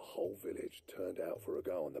want to The whole village turned out for a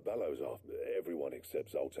go on the bellows after everyone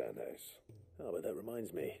except Zoltan has. Oh, but that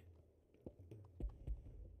reminds me.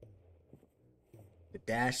 The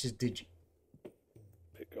dash is digi.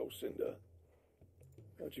 Pick old Cinder.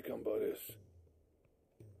 How'd you come by this?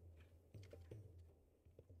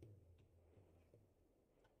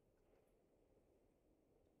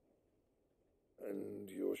 And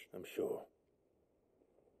you're... I'm sure.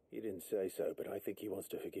 You didn't say so, but I think he wants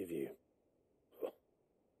to forgive you.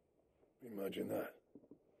 Imagine that.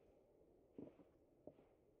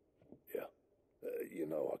 Yeah. You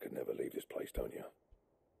know I could never leave this place, don't you?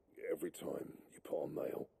 Every time you put on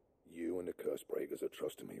mail, you and the curse breakers are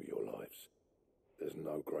trusting me with your lives. There's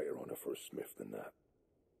no greater honor for a smith than that.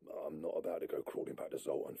 I'm not about to go crawling back to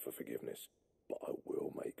Zoltan for forgiveness, but I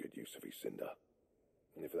will make good use of his Cinder.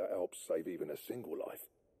 And if that helps save even a single life,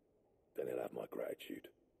 then he'll have my gratitude.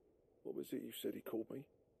 What was it you said he called me?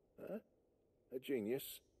 Huh? A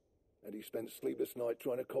genius? And he spent sleepless night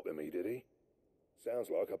trying to copy me, did he? Sounds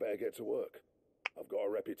like I better get to work. I've got a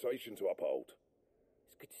reputation to uphold.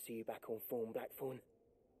 It's good to see you back on form, Blackthorn.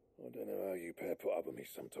 I don't know how you pair put up with me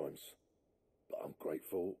sometimes, but I'm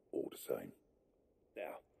grateful all the same.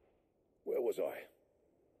 Now, where was I?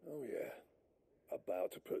 Oh yeah,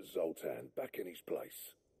 about to put Zoltan back in his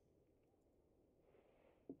place.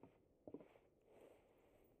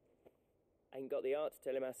 Ain't got the art to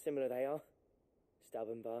tell him how similar they are.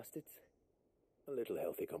 Stubborn bastards. A little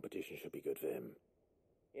healthy competition should be good for him.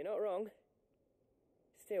 You're not wrong.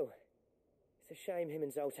 Still, it's a shame him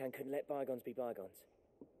and Zoltan couldn't let bygones be bygones.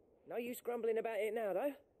 No use grumbling about it now,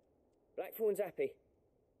 though. Blackthorn's happy.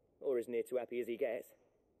 Or as near to happy as he gets.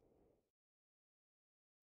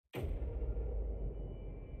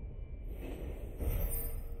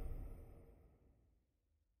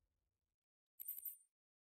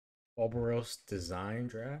 Ouroboros design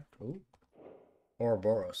draft? Ooh.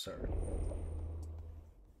 Ouroboros, sir.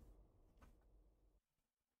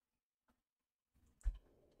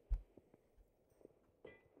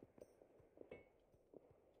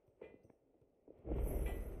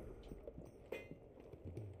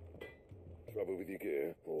 Trouble with your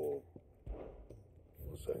gear, or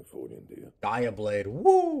something for you, do you? Diablade.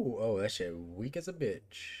 Woo! Oh, that shit weak as a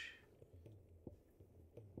bitch.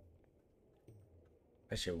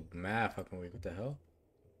 That shit mad fucking weak. What the hell?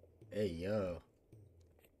 Hey, yo.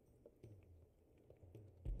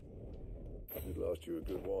 It'd last you a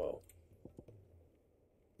good while.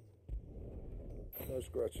 No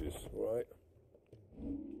scratches, right?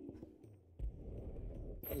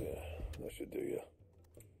 Yeah, that should do you.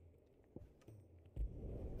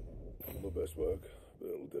 Not the best work, but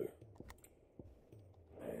it'll do.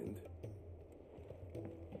 And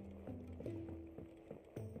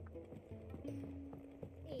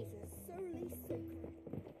He's a surly sucker.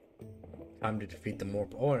 Time to defeat the more.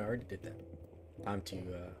 Oh, I already did that. Time to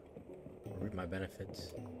reap my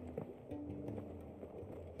benefits.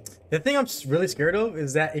 The thing I'm really scared of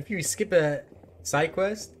is that if you skip a side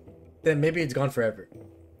quest, then maybe it's gone forever.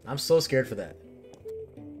 I'm so scared for that.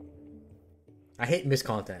 I hate missed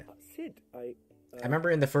content. Sid, I remember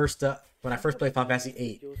in the first when I first played Final Fantasy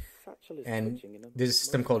VIII, and there's a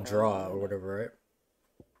system called draw or whatever, right?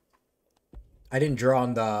 I didn't draw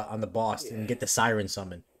on the boss and get the siren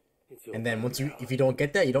summon, and then if you don't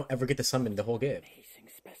get that, you don't ever get to summon the whole game.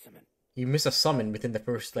 You miss a summon within the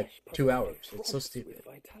first like 2 hours. It's so stupid.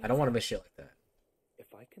 I don't want to miss shit like that. If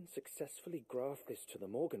I can successfully graft this to the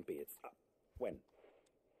Morganbeards, when?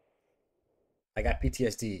 I got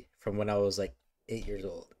PTSD from when I was like 8 years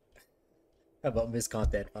old about missed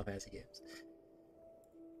content in Final Fantasy games.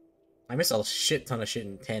 I missed a shit ton of shit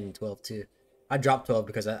in 10 and 12 too. I dropped 12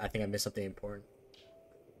 because I think I missed something important.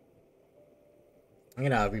 I'm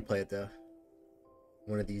gonna replay it though.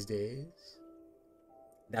 One of these days.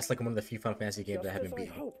 That's like one of the few Final Fantasy games I haven't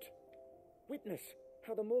beaten. Witness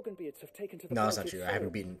how the Morganbeards have taken to the No, that's not true. I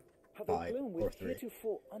haven't beaten 5 or 3.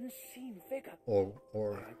 Unseen vigor. Or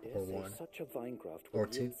I dare say 1. such a vine graft Or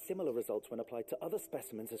would 2. yield similar results when applied to other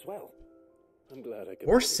specimens as well. I'm glad I could.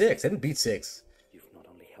 Or 6. I didn't beat 6. You've not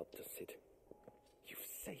only helped us, Sid. You've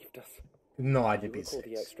saved us. No, I did beat recall 6.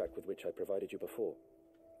 The extract with which I provided you before.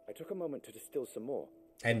 I took a moment to distill some more.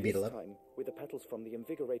 And beat this 11. time with the petals from the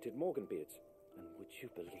invigorated Morganbeards. And would you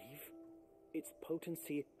believe? Its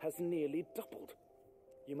potency has nearly doubled.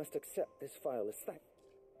 You must accept this vial as thanks.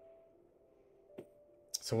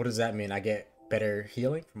 So what does that mean? I get better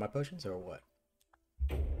healing from my potions or what?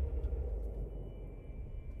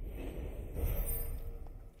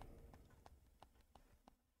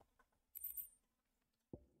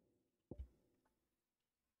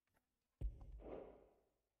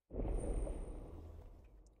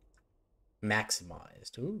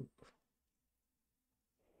 Maximized. Ooh.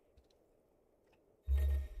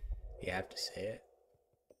 You have to say it.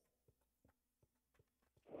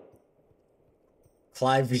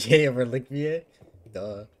 Clive VA over Lick VA?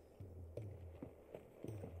 Duh.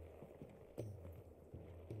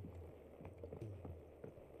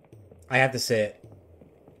 I have to say it.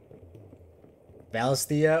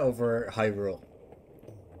 Valisthea over Hyrule.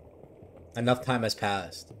 Enough time has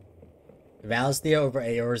passed. Valisthea over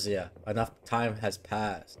Eorzea. Enough time has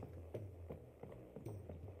passed.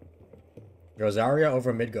 Rosaria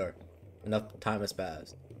over Midgard. Enough time has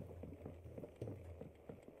passed.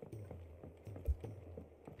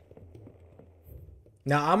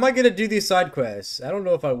 Now, am I gonna do these side quests? I don't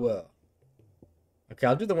know if I will. Okay,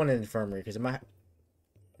 I'll do the one in the infirmary because it might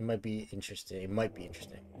be interesting. It might be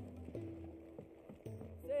interesting.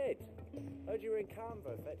 Sid, heard you were in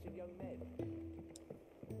Canva fetching young men.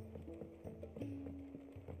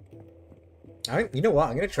 You know what?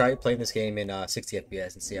 I'm gonna try playing this game in 60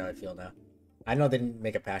 FPS and see how I feel now. I know they didn't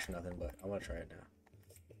make a patch or nothing, but I want to try it now.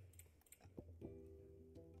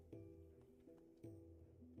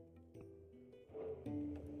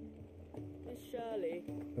 Shirley.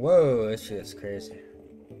 Whoa, this shit is crazy.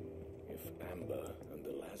 If Amber and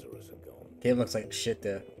the Lazarus are gone. Game looks like shit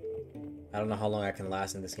though. I don't know how long I can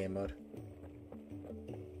last in this game mode.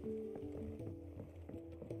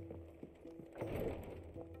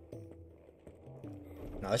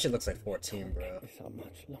 No, this shit looks like 14, bro. This up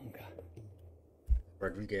much longer.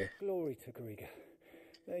 Rodriguez. Glory to Griga.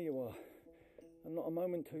 There you are. And not a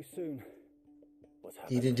moment too soon. What's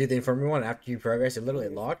happening? You didn't do the infirmary one after you progress. It literally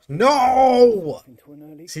locked. No!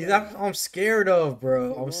 See, that I'm scared of,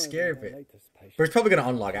 bro. I'm scared of it. But it's probably gonna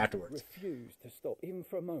unlock afterwards. Refuse to stop even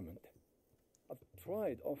for a moment. I've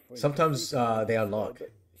tried offering. Sometimes they unlock.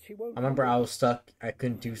 I remember I was stuck. I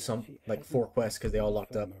couldn't do some like 4 quests because they all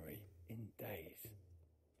locked up. In days.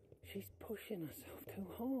 She's pushing herself too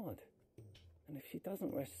hard. And if she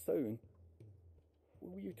doesn't rest soon,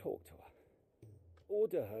 will you talk to her?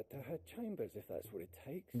 Order her to her chambers if that's what it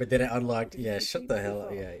takes. But then it unlocked. Yeah, shut the hell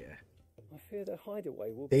up. Yeah. I fear the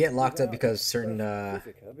hideaway will They get locked up because certain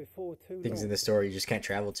things in the story you just can't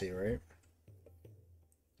travel to, right?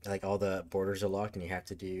 Like all the borders are locked and you have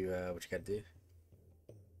to do what you gotta do.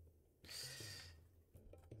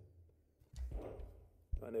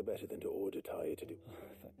 I know better than to order Taya to do.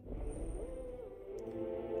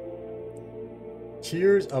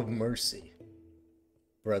 Tears of Mercy.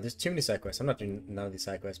 Bro, there's too many side quests. I'm not doing none of these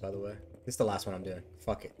side quests, by the way. This is the last one I'm doing.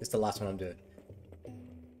 Fuck it. This is the last one I'm doing.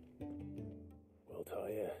 Well,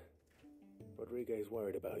 Taya, Rodriguez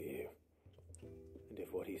worried about you. And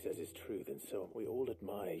if what he says is true, then so we all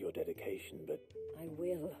admire your dedication, but... I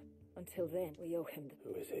will. Until then, we owe him...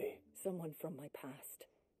 Who is he? Someone from my past.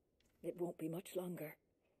 It won't be much longer.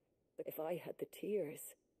 But if I had the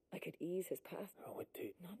tears, I could ease his path. Oh, what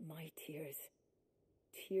do... Not my tears.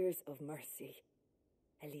 Tears of mercy.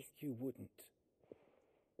 At least you wouldn't.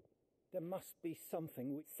 There must be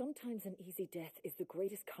something we... Sometimes an easy death is the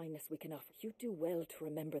greatest kindness we can offer. You do well to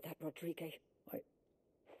remember that, Rodriguez.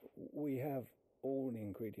 We have all the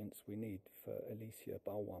ingredients we need for Alicia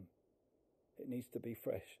Balwam. It needs to be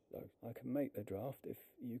fresh, though. I can make the draft if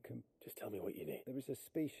you can... Just tell me what you need. There is a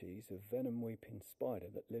species of venom-weeping spider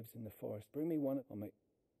that lives in the forest. Bring me one, I'll make...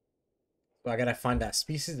 So I gotta find that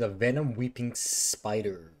species of venom-weeping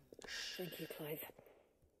spider. Thank you, Clive.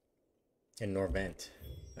 In Norvent.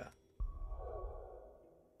 Yeah.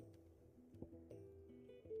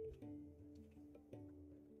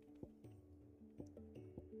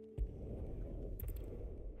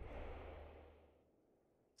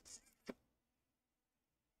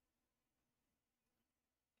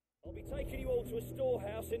 I'll be taking you all to a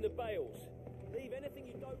storehouse in the Bales. Leave anything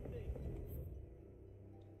you don't need.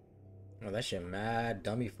 Oh, that shit mad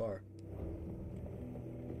dummy far.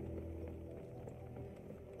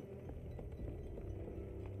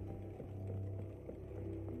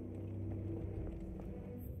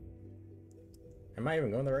 Am I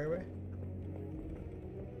even going the right way?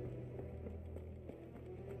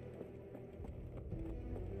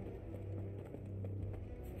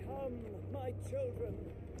 Come, my children.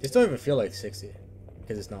 This don't even feel like 60,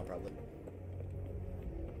 because it's not probably.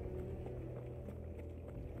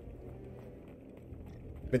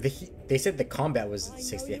 But they said the combat was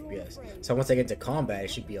 60 FPS, so once I get into combat,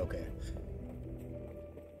 it should be okay.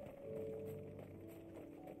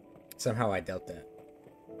 Somehow I doubt that.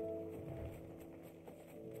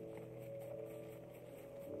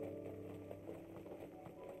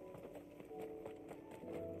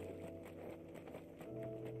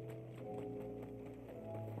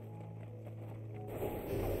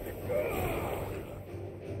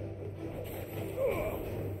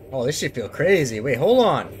 Oh, this shit feel crazy. Wait, hold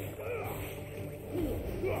on.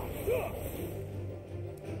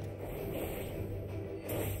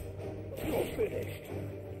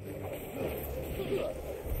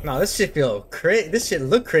 Nah, this shit feel crazy. This shit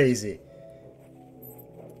look crazy.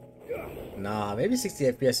 Nah, maybe 60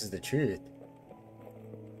 FPS is the truth.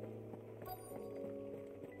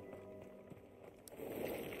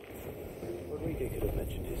 Rodrigo could have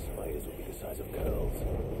mentioned his spiders would be the size of curls.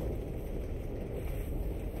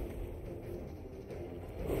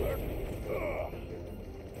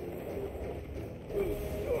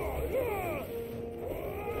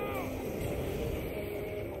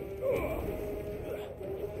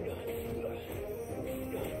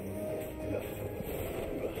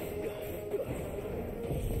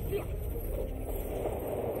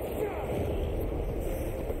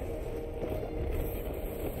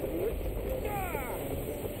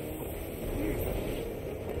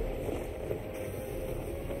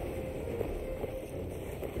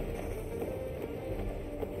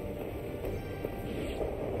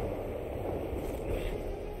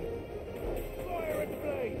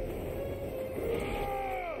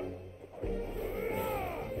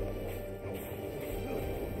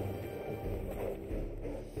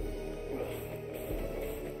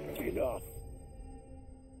 Enough.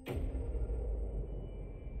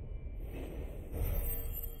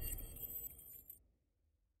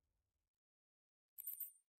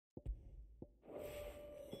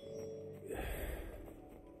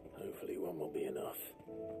 Hopefully one will be enough.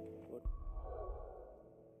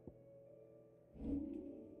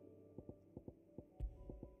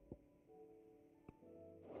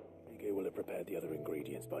 Rodrigo will have prepared the other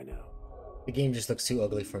ingredients by now. The game just looks too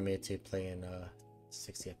ugly for me to play in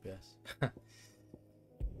 60 FPS.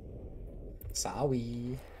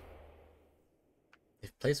 Sorry.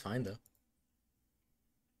 It plays fine though.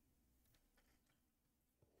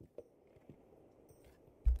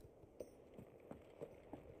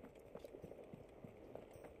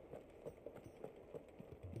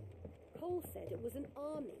 Cole said it was an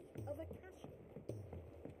army of a cashew.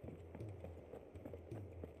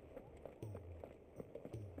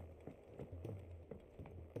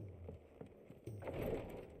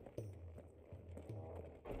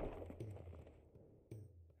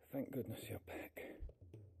 Thank goodness you're back.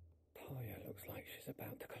 Talia looks like she's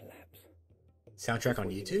about to collapse. Soundtrack on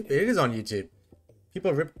YouTube? It is on YouTube.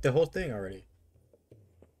 People ripped the whole thing already.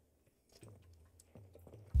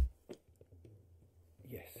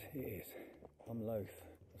 Yes, it is. I'm loath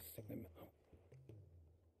to stick them out.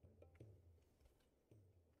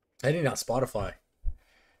 I need it on Spotify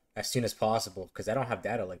as soon as possible because I don't have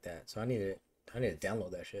data like that. So I need to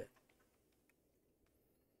download that shit.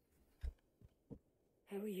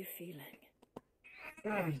 How are you feeling?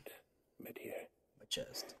 Right. Mid here. My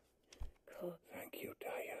chest. Cool. Thank you,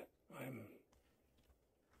 Talia.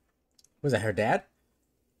 Was that her dad?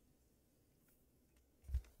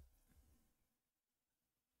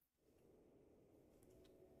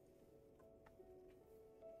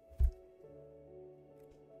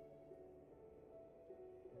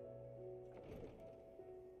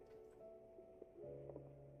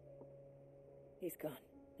 He's gone.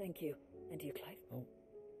 Thank you. And you, Clive? Oh,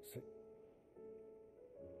 so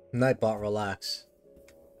Nightbot, relax.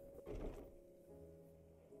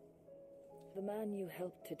 The man you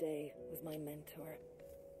helped today was my mentor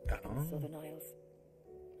in Oh. the Southern Isles,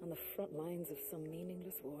 on the front lines of some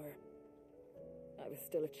meaningless war. I was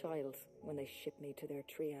still a child when they shipped me to their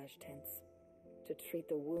triage tents to treat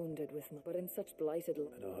the wounded with but in such blighted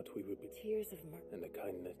And art we would be. tears of mercy. And the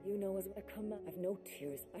kindness. You know as I come, I've no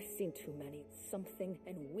tears. I've seen too many. Something,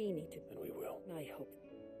 and we need to. And we will. I hope.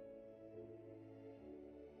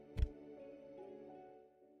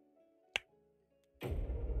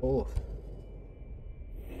 Oh.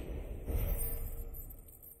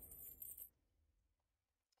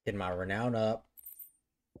 Get my renown up.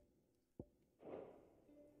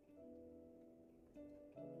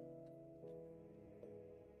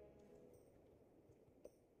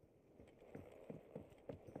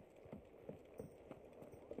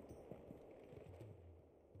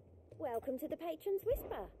 Welcome to the Patron's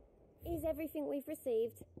Whisper. Is everything we've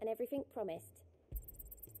received and everything promised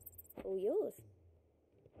all yours?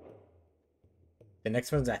 The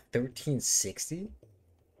next one's at 1360.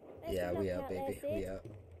 Best Yeah, of we luck out, out there, baby. Sid. We out.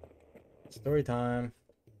 Story time.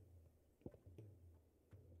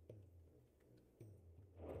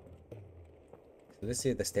 So let's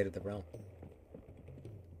see the state of the realm.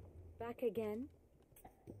 Back again?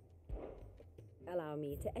 Allow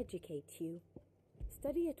me to educate you.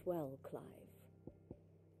 Study it well, Clive.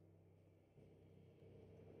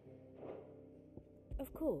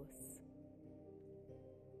 Of course.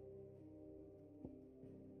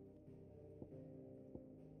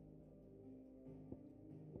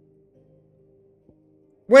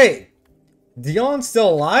 Wait, Dion's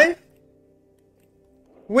still alive?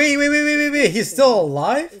 Wait, he's still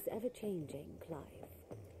alive? Is ever changing, Clive.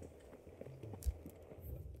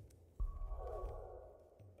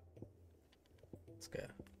 Let's go.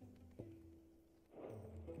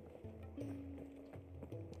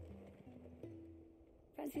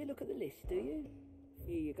 Fancy a look at the list, do you?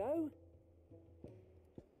 Here you go.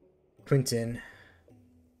 Quentin.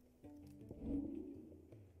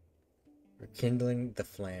 Rekindling the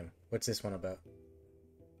flame. What's this one about?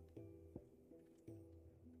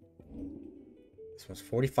 This one's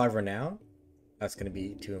 45 renown. That's gonna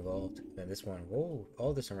be too involved. Then this one, whoa,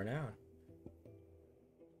 all this in renown.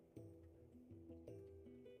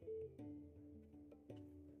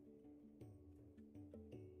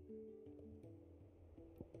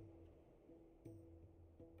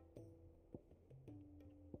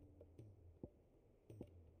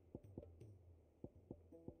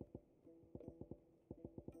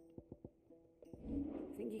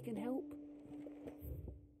 Think you can help?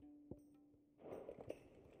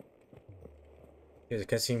 There's a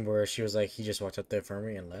cutscene where she was like, he just walked up there for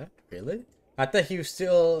me and left. Really? I thought he was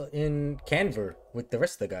still in Canver with the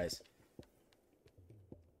rest of the guys.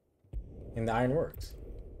 In the Ironworks.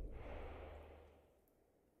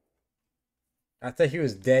 I thought he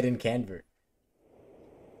was dead in Canver.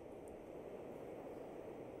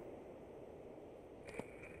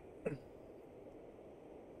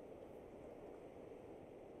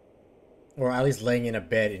 Or at least laying in a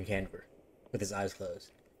bed in Canver with his eyes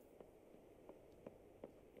closed.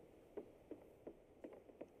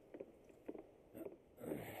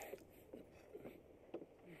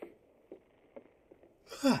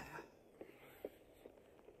 Oh,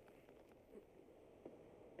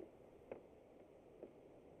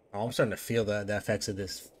 I'm starting to feel the effects of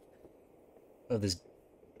this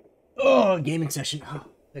gaming session. Oh,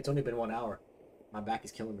 it's only been 1 hour. My back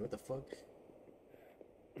is killing me. What the fuck?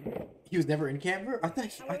 He was never in Canver? I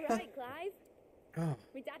thought. Right, Clive? Oh.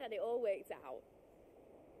 My dad had it all worked out.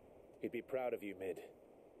 He'd be proud of you, Mid.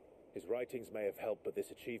 His writings may have helped, but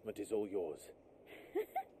this achievement is all yours.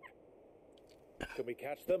 Can we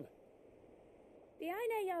catch them? The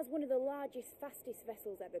Ainayar's one of the largest, fastest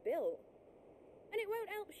vessels ever built. And it won't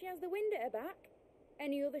help she has the wind at her back.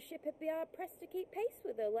 Any other ship would be hard-pressed to keep pace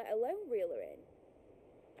with her, let alone reel her in.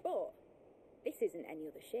 But this isn't any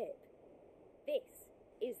other ship. This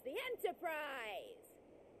is the Enterprise!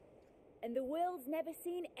 And the world's never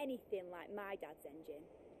seen anything like my dad's engine.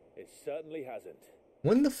 It certainly hasn't.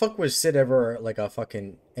 When the fuck was Sid ever like a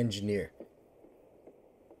fucking engineer?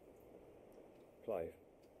 Clive,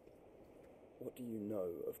 what do you know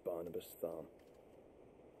of Barnabas Thumb?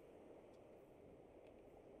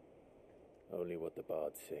 Only what the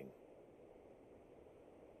bards sing.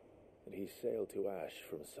 That he sailed to Ash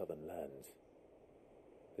from southern lands.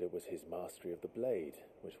 That it was his mastery of the blade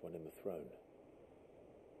which won him the throne.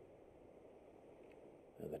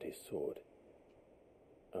 And that his sword,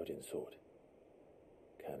 Odin's sword,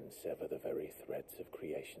 can sever the very threads of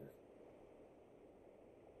creation.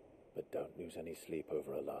 But don't lose any sleep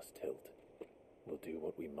over a last tilt. We'll do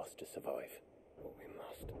what we must to survive. What we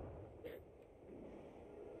must.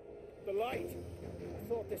 The light! I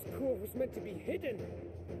thought this cove was meant to be hidden.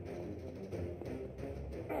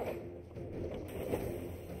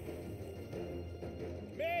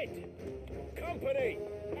 Mid! Company!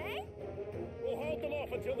 Eh? We'll hold them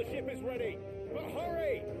off until the ship is ready. But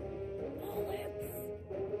hurry! Forwards!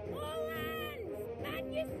 All hands!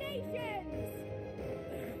 Man your stations!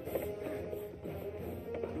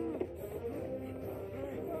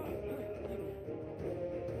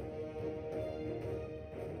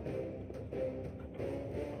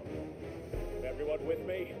 Everyone with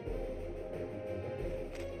me?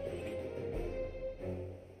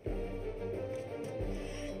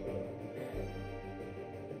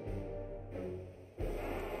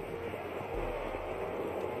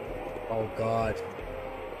 Oh god.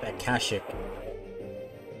 That Kashik.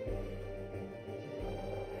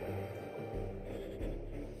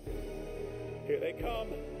 Here they come.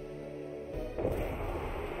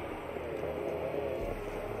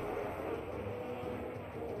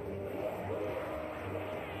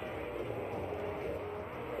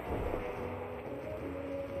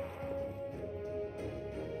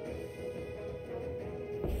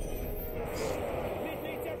 Mid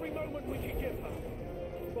needs every moment we can give her.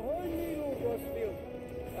 Behind me, Lord Rosfield.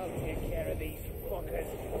 I'll take care of these fuckers.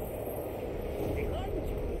 Behind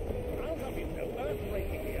you. I'll have you know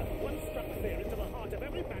earthbreaking here. One struck clear into the heart of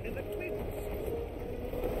every man in the Clints.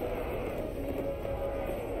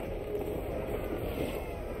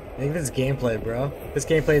 I think this gameplay, bro. This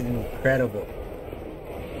gameplay is incredible.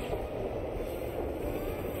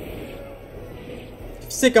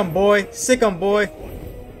 Sick 'em, boy. Sick 'em, boy.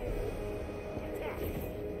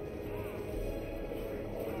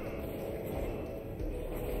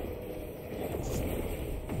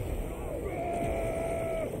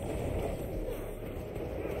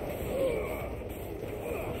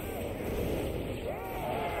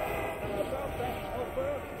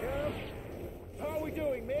 How are we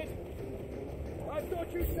doing, Mid? I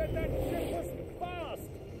thought you said that ship was fast.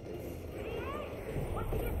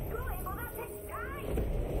 What's this going on at this time?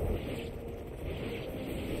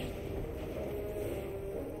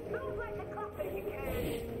 Move like the clock if you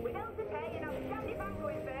can. We don't today and I'll stand if I'm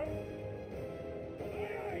going first. Aye,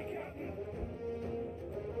 aye, Captain.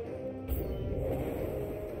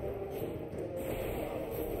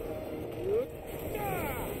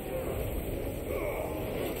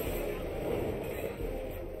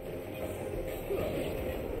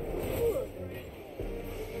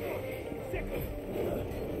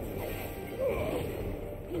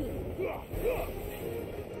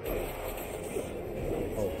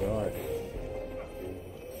 Oh god.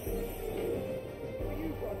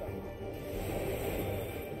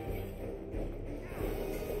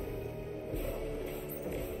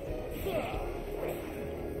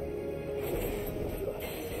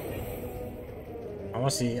 I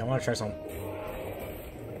want to see. I want to try some.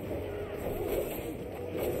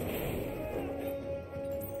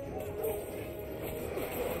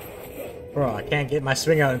 Bro, I can't get my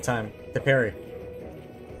swing out in time to parry.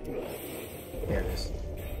 There it is.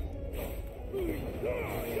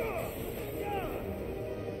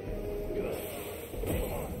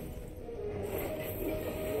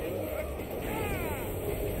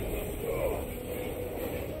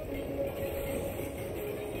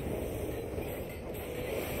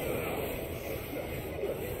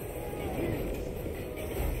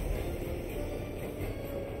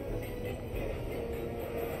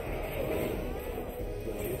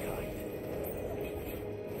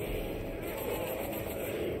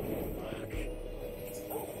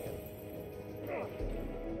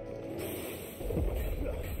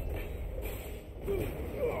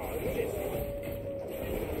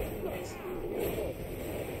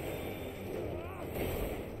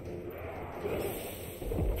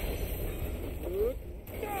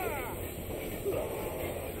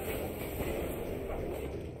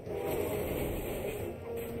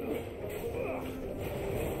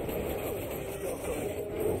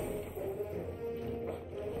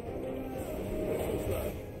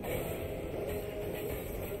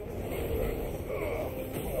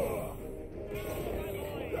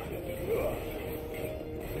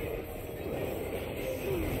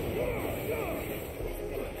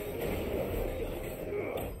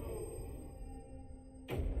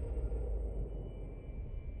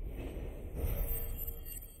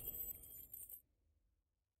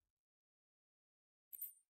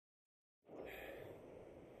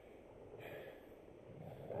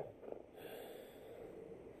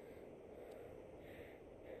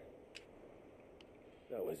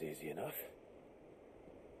 That was easy enough.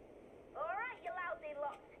 All right, you lousy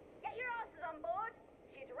lot. Get your asses on board.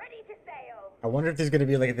 She's ready to sail. I wonder if there's gonna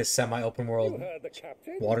be like this semi-open world You heard the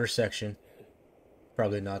captain. water section.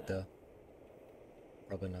 Probably not though.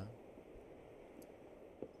 Probably not.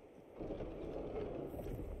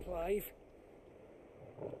 Clive.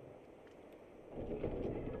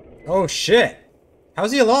 Oh shit!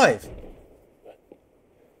 How's he alive?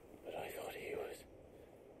 But I thought he was.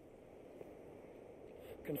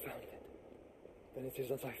 Confounded. Then it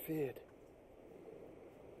is as I feared.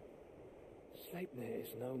 Sleipnir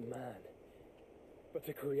is no man, but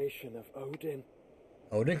a creation of Odin.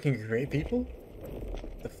 Odin can create people?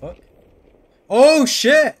 The fuck? Oh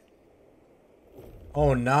shit!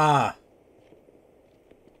 Oh nah.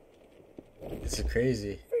 This is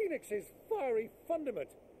crazy. Phoenix's fiery fundament.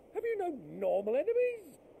 Have you no normal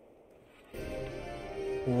enemies?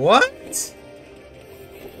 What?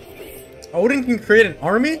 Odin can create an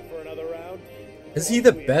army? For another round. Is he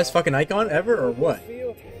the best fucking icon ever or what?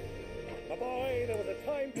 Field. My boy, there was a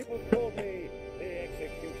time people called me the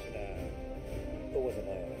executioner. Who was an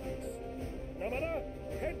ass. No matter,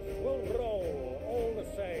 heads will roll all the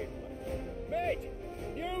same. Mate,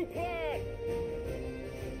 new plan.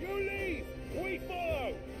 You leave, we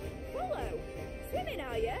follow. Follow? Swimming,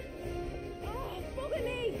 are you? Oh, bugger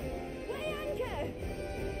me! Weigh anchor!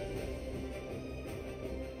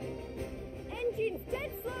 Engine's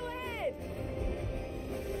dead slow ahead!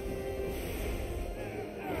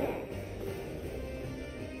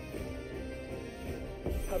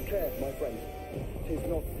 Have care, my friend. 'Tis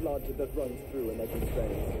not blood that runs through an Eddie's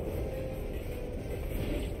veins.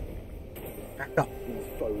 Back up. These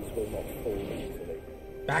foes will not fall easily.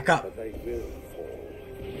 Back up. But they will fall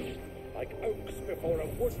like oaks before a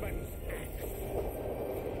woodman's axe.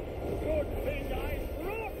 Good thing I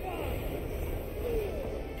brought one!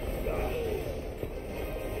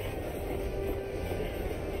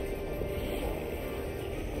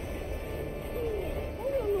 How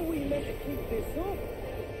long are we meant to keep this up?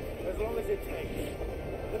 As long as it takes.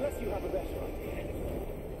 Unless you have a better idea.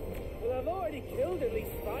 Well, I've already killed at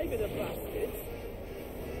least 5 of the bastards.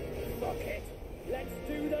 Fuck it. Let's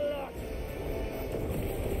do the lot.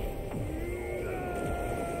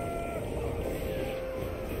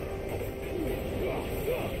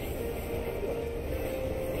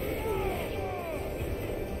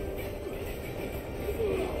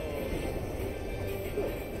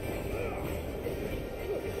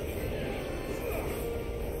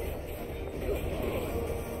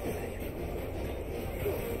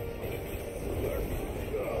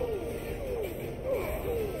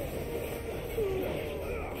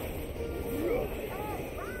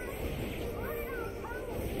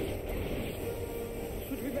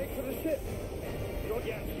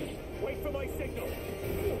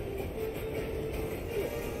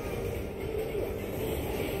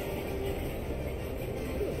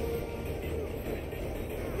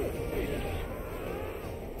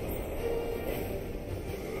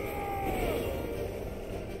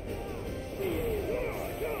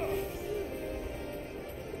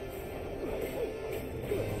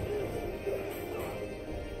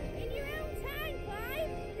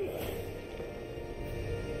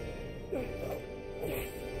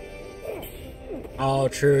 Oh,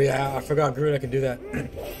 true, yeah. I forgot Groot, I could do that.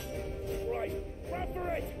 Right, grab for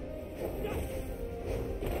it!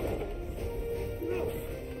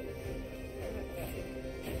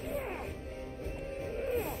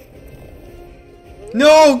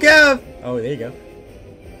 No, Gav! Oh, there you go.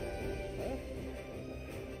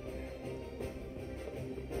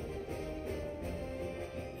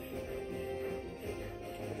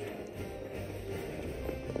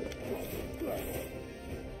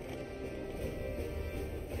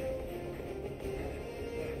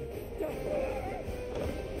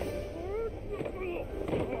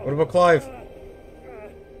 What about Clive?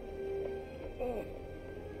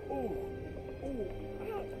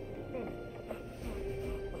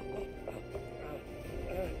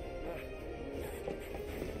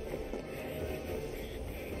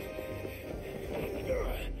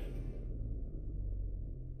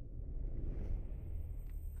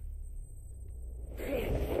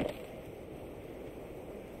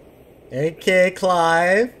 Okay,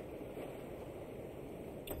 Clive.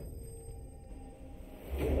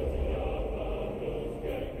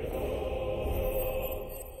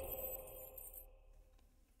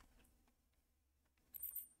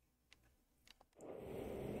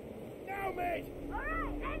 Now, mate!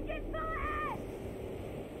 Alright, engine full ahead!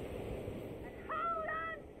 And hold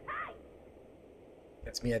on tight!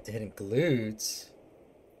 That's me at the hitting glutes.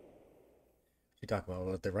 You talking about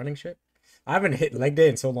what, the running shit? I haven't hit leg day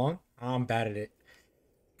in so long. I'm bad at it.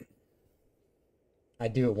 I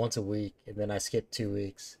do it once a week, and then I skip 2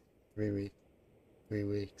 weeks, 3 weeks, 3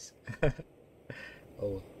 weeks.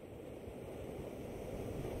 Oh,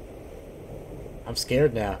 I'm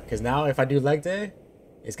scared now, because now if I do leg day,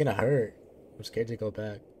 it's gonna hurt. I'm scared to go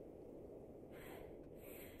back.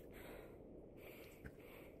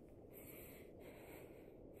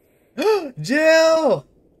 Jill!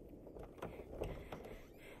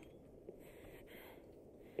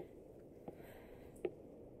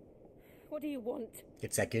 What do you want?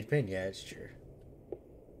 It's that good pin? Yeah, it's true.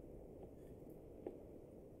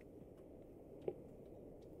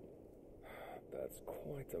 That's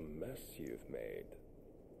quite a mess you've made.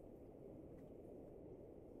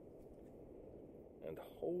 And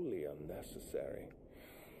wholly unnecessary.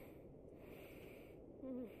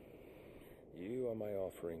 You are my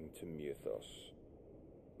offering to Mythos.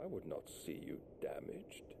 I would not see you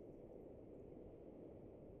damaged.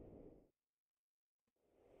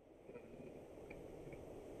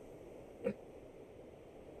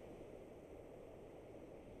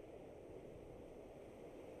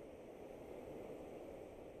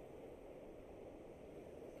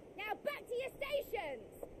 Now back to your stations!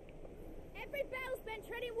 Every bell spent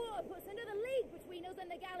treading water puts another league between us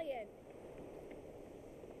and the galleon.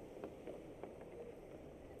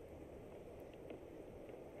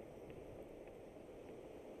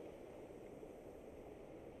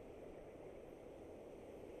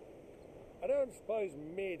 I don't suppose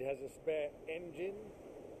Mid has a spare engine?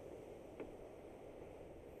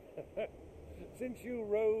 Since you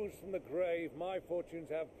rose from the grave, my fortunes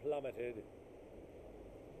have plummeted.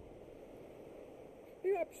 Are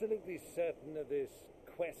you absolutely certain of this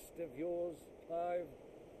quest of yours, Clive?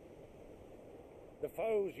 The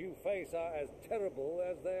foes you face are as terrible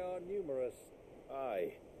as they are numerous.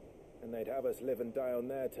 Aye, and they'd have us live and die on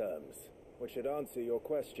their terms, which should answer your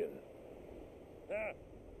question. Ah.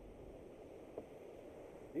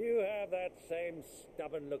 You have that same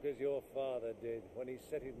stubborn look as your father did when he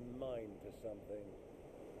set his mind to something.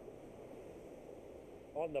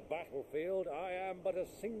 On the battlefield, I am but a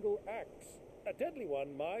single axe. A deadly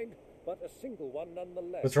one, mind, but a single one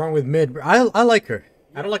nonetheless. What's wrong with Mid? I like her.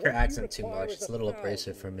 I don't like her accent too much. It's a little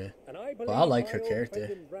abrasive for me. But I like her character.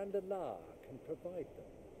 Can provide them.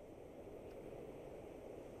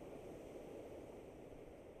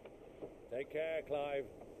 Take care, Clive.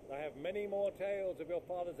 I have many more tales of your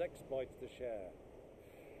father's exploits to share.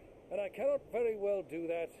 And I cannot very well do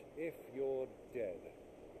that if you're dead.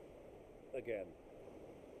 Again.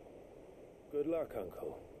 Good luck,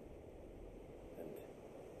 Uncle. And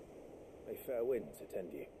may fair winds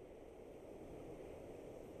attend you.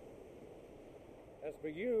 As for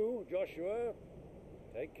you, Joshua,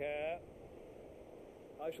 take care.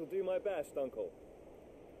 I shall do my best, Uncle.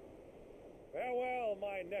 Farewell,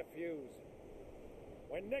 my nephews.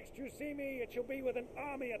 When next you see me, it shall be with an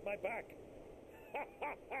army at my back.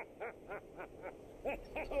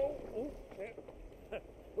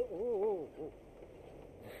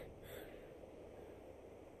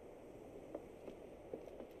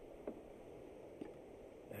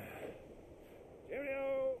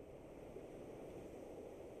 Cheerio.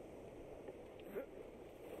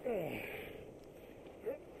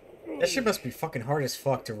 That shit must be fucking hard as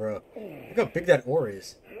fuck to row. Look how big that oar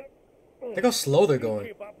is. Look how slow they're going.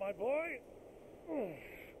 Keep up, my boy.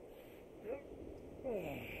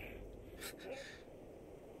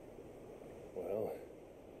 Well,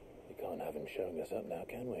 you can't have him showing us up now,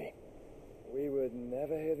 can we? We would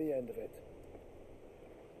never hear the end of it.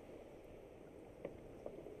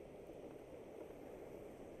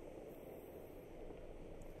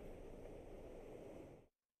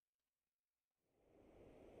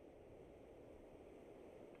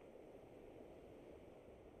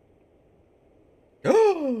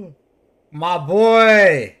 My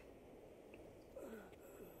boy!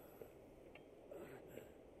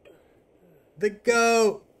 The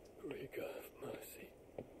goat! Rigor of mercy.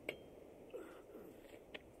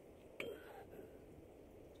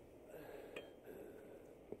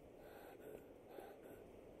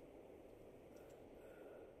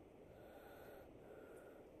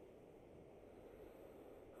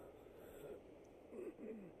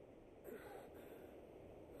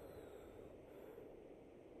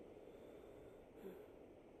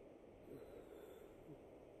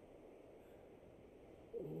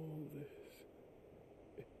 All this.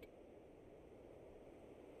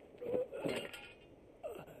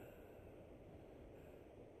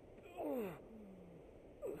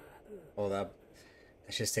 Oh, that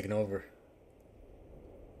shit's taking over.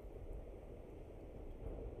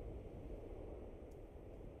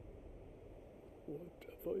 What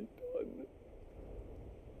have I done?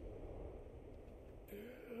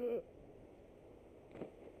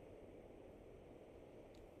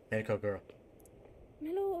 Medical girl.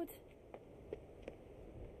 My lord.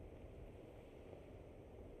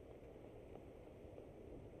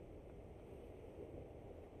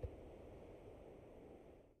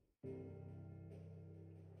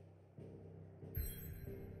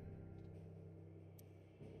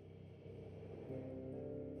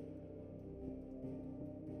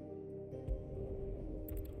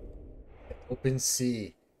 Open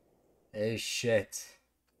sea. Hey, shit.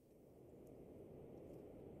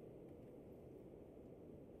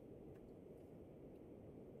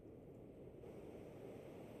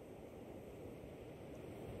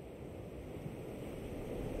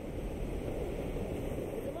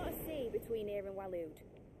 There's a lot of sea between here and Waloed,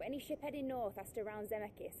 but any ship heading north has to round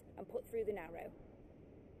Zemeckis and put through the Narrow.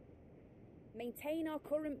 Maintain our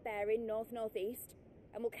current bearing north-northeast,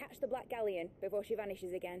 and we'll catch the Black Galleon before she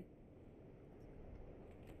vanishes again.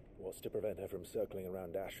 What's to prevent her from circling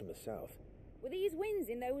around Ash from the south? With these winds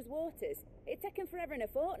in those waters, it'd taken forever and a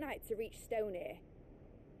fortnight to reach Stone here.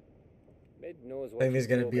 Mid knows I what think there's she's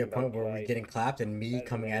gonna be a talking point where about, we're Clive. getting clapped and me Better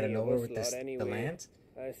coming than out of any of nowhere us with lot this anyway. the land.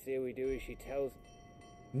 I see we do as she tells.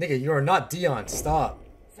 Nigga, you are not Dion. Stop.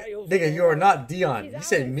 Sails Nigga, you are not Dion. She's You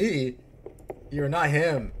said ours. me. You are not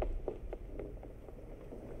him.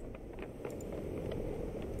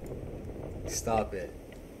 Stop it.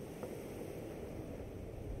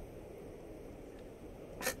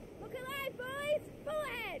 Look alive, boys! Pull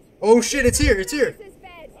ahead! Oh shit, it's here. It's here. This is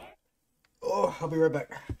bed. Oh, I'll be right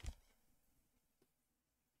back.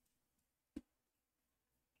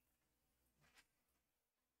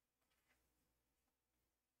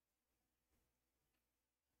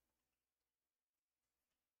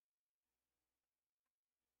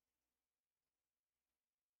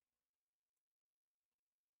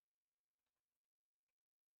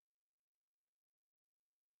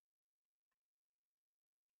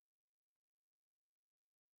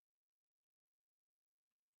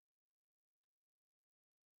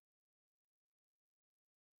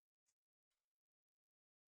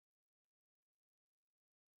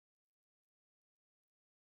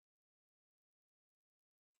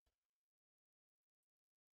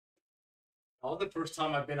 All the first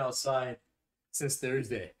time I've been outside since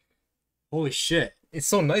Thursday. Holy shit. It's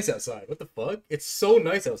so nice outside. What the fuck? It's so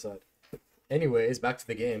nice outside. Anyways, back to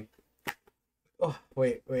the game. Oh,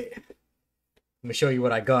 wait. Let me show you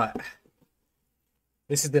what I got.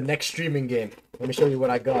 This is the next streaming game. Let me show you what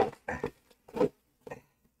I got.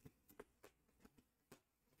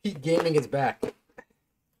 Peak Gaming is back.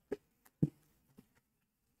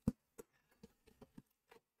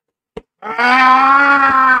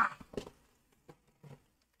 Ah!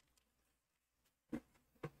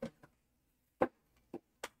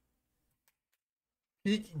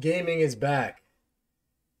 Peak Gaming is back.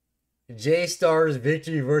 J-Stars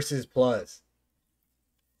Victory versus Plus.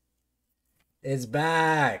 It's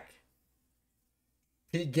back.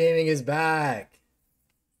 Peak Gaming is back.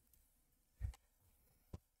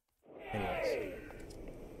 Hey,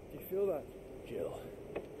 do you feel that, Jill?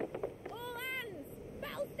 All hands!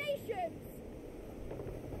 Battle stations!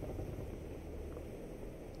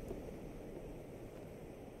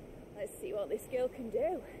 Let's see what this girl can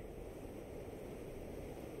do.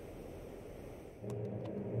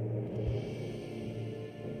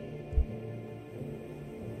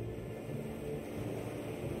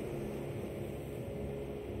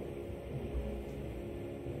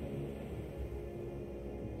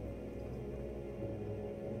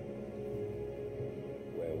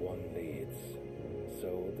 Where one leads, so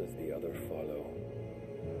does the other follow.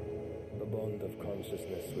 The bond of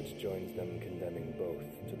consciousness which joins them condemning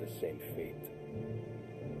both to the same fate.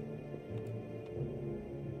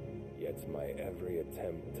 Yet my every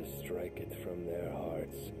attempt to strike it from their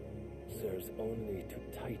hearts serves only to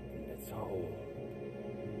tighten its hold.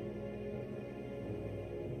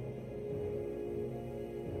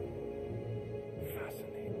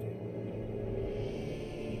 Fascinating.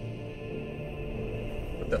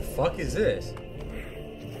 What the fuck is this?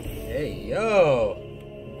 Hey, yo!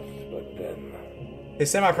 But then... His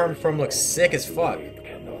semi-perm looks sick as fuck.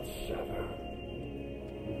 Cannot sever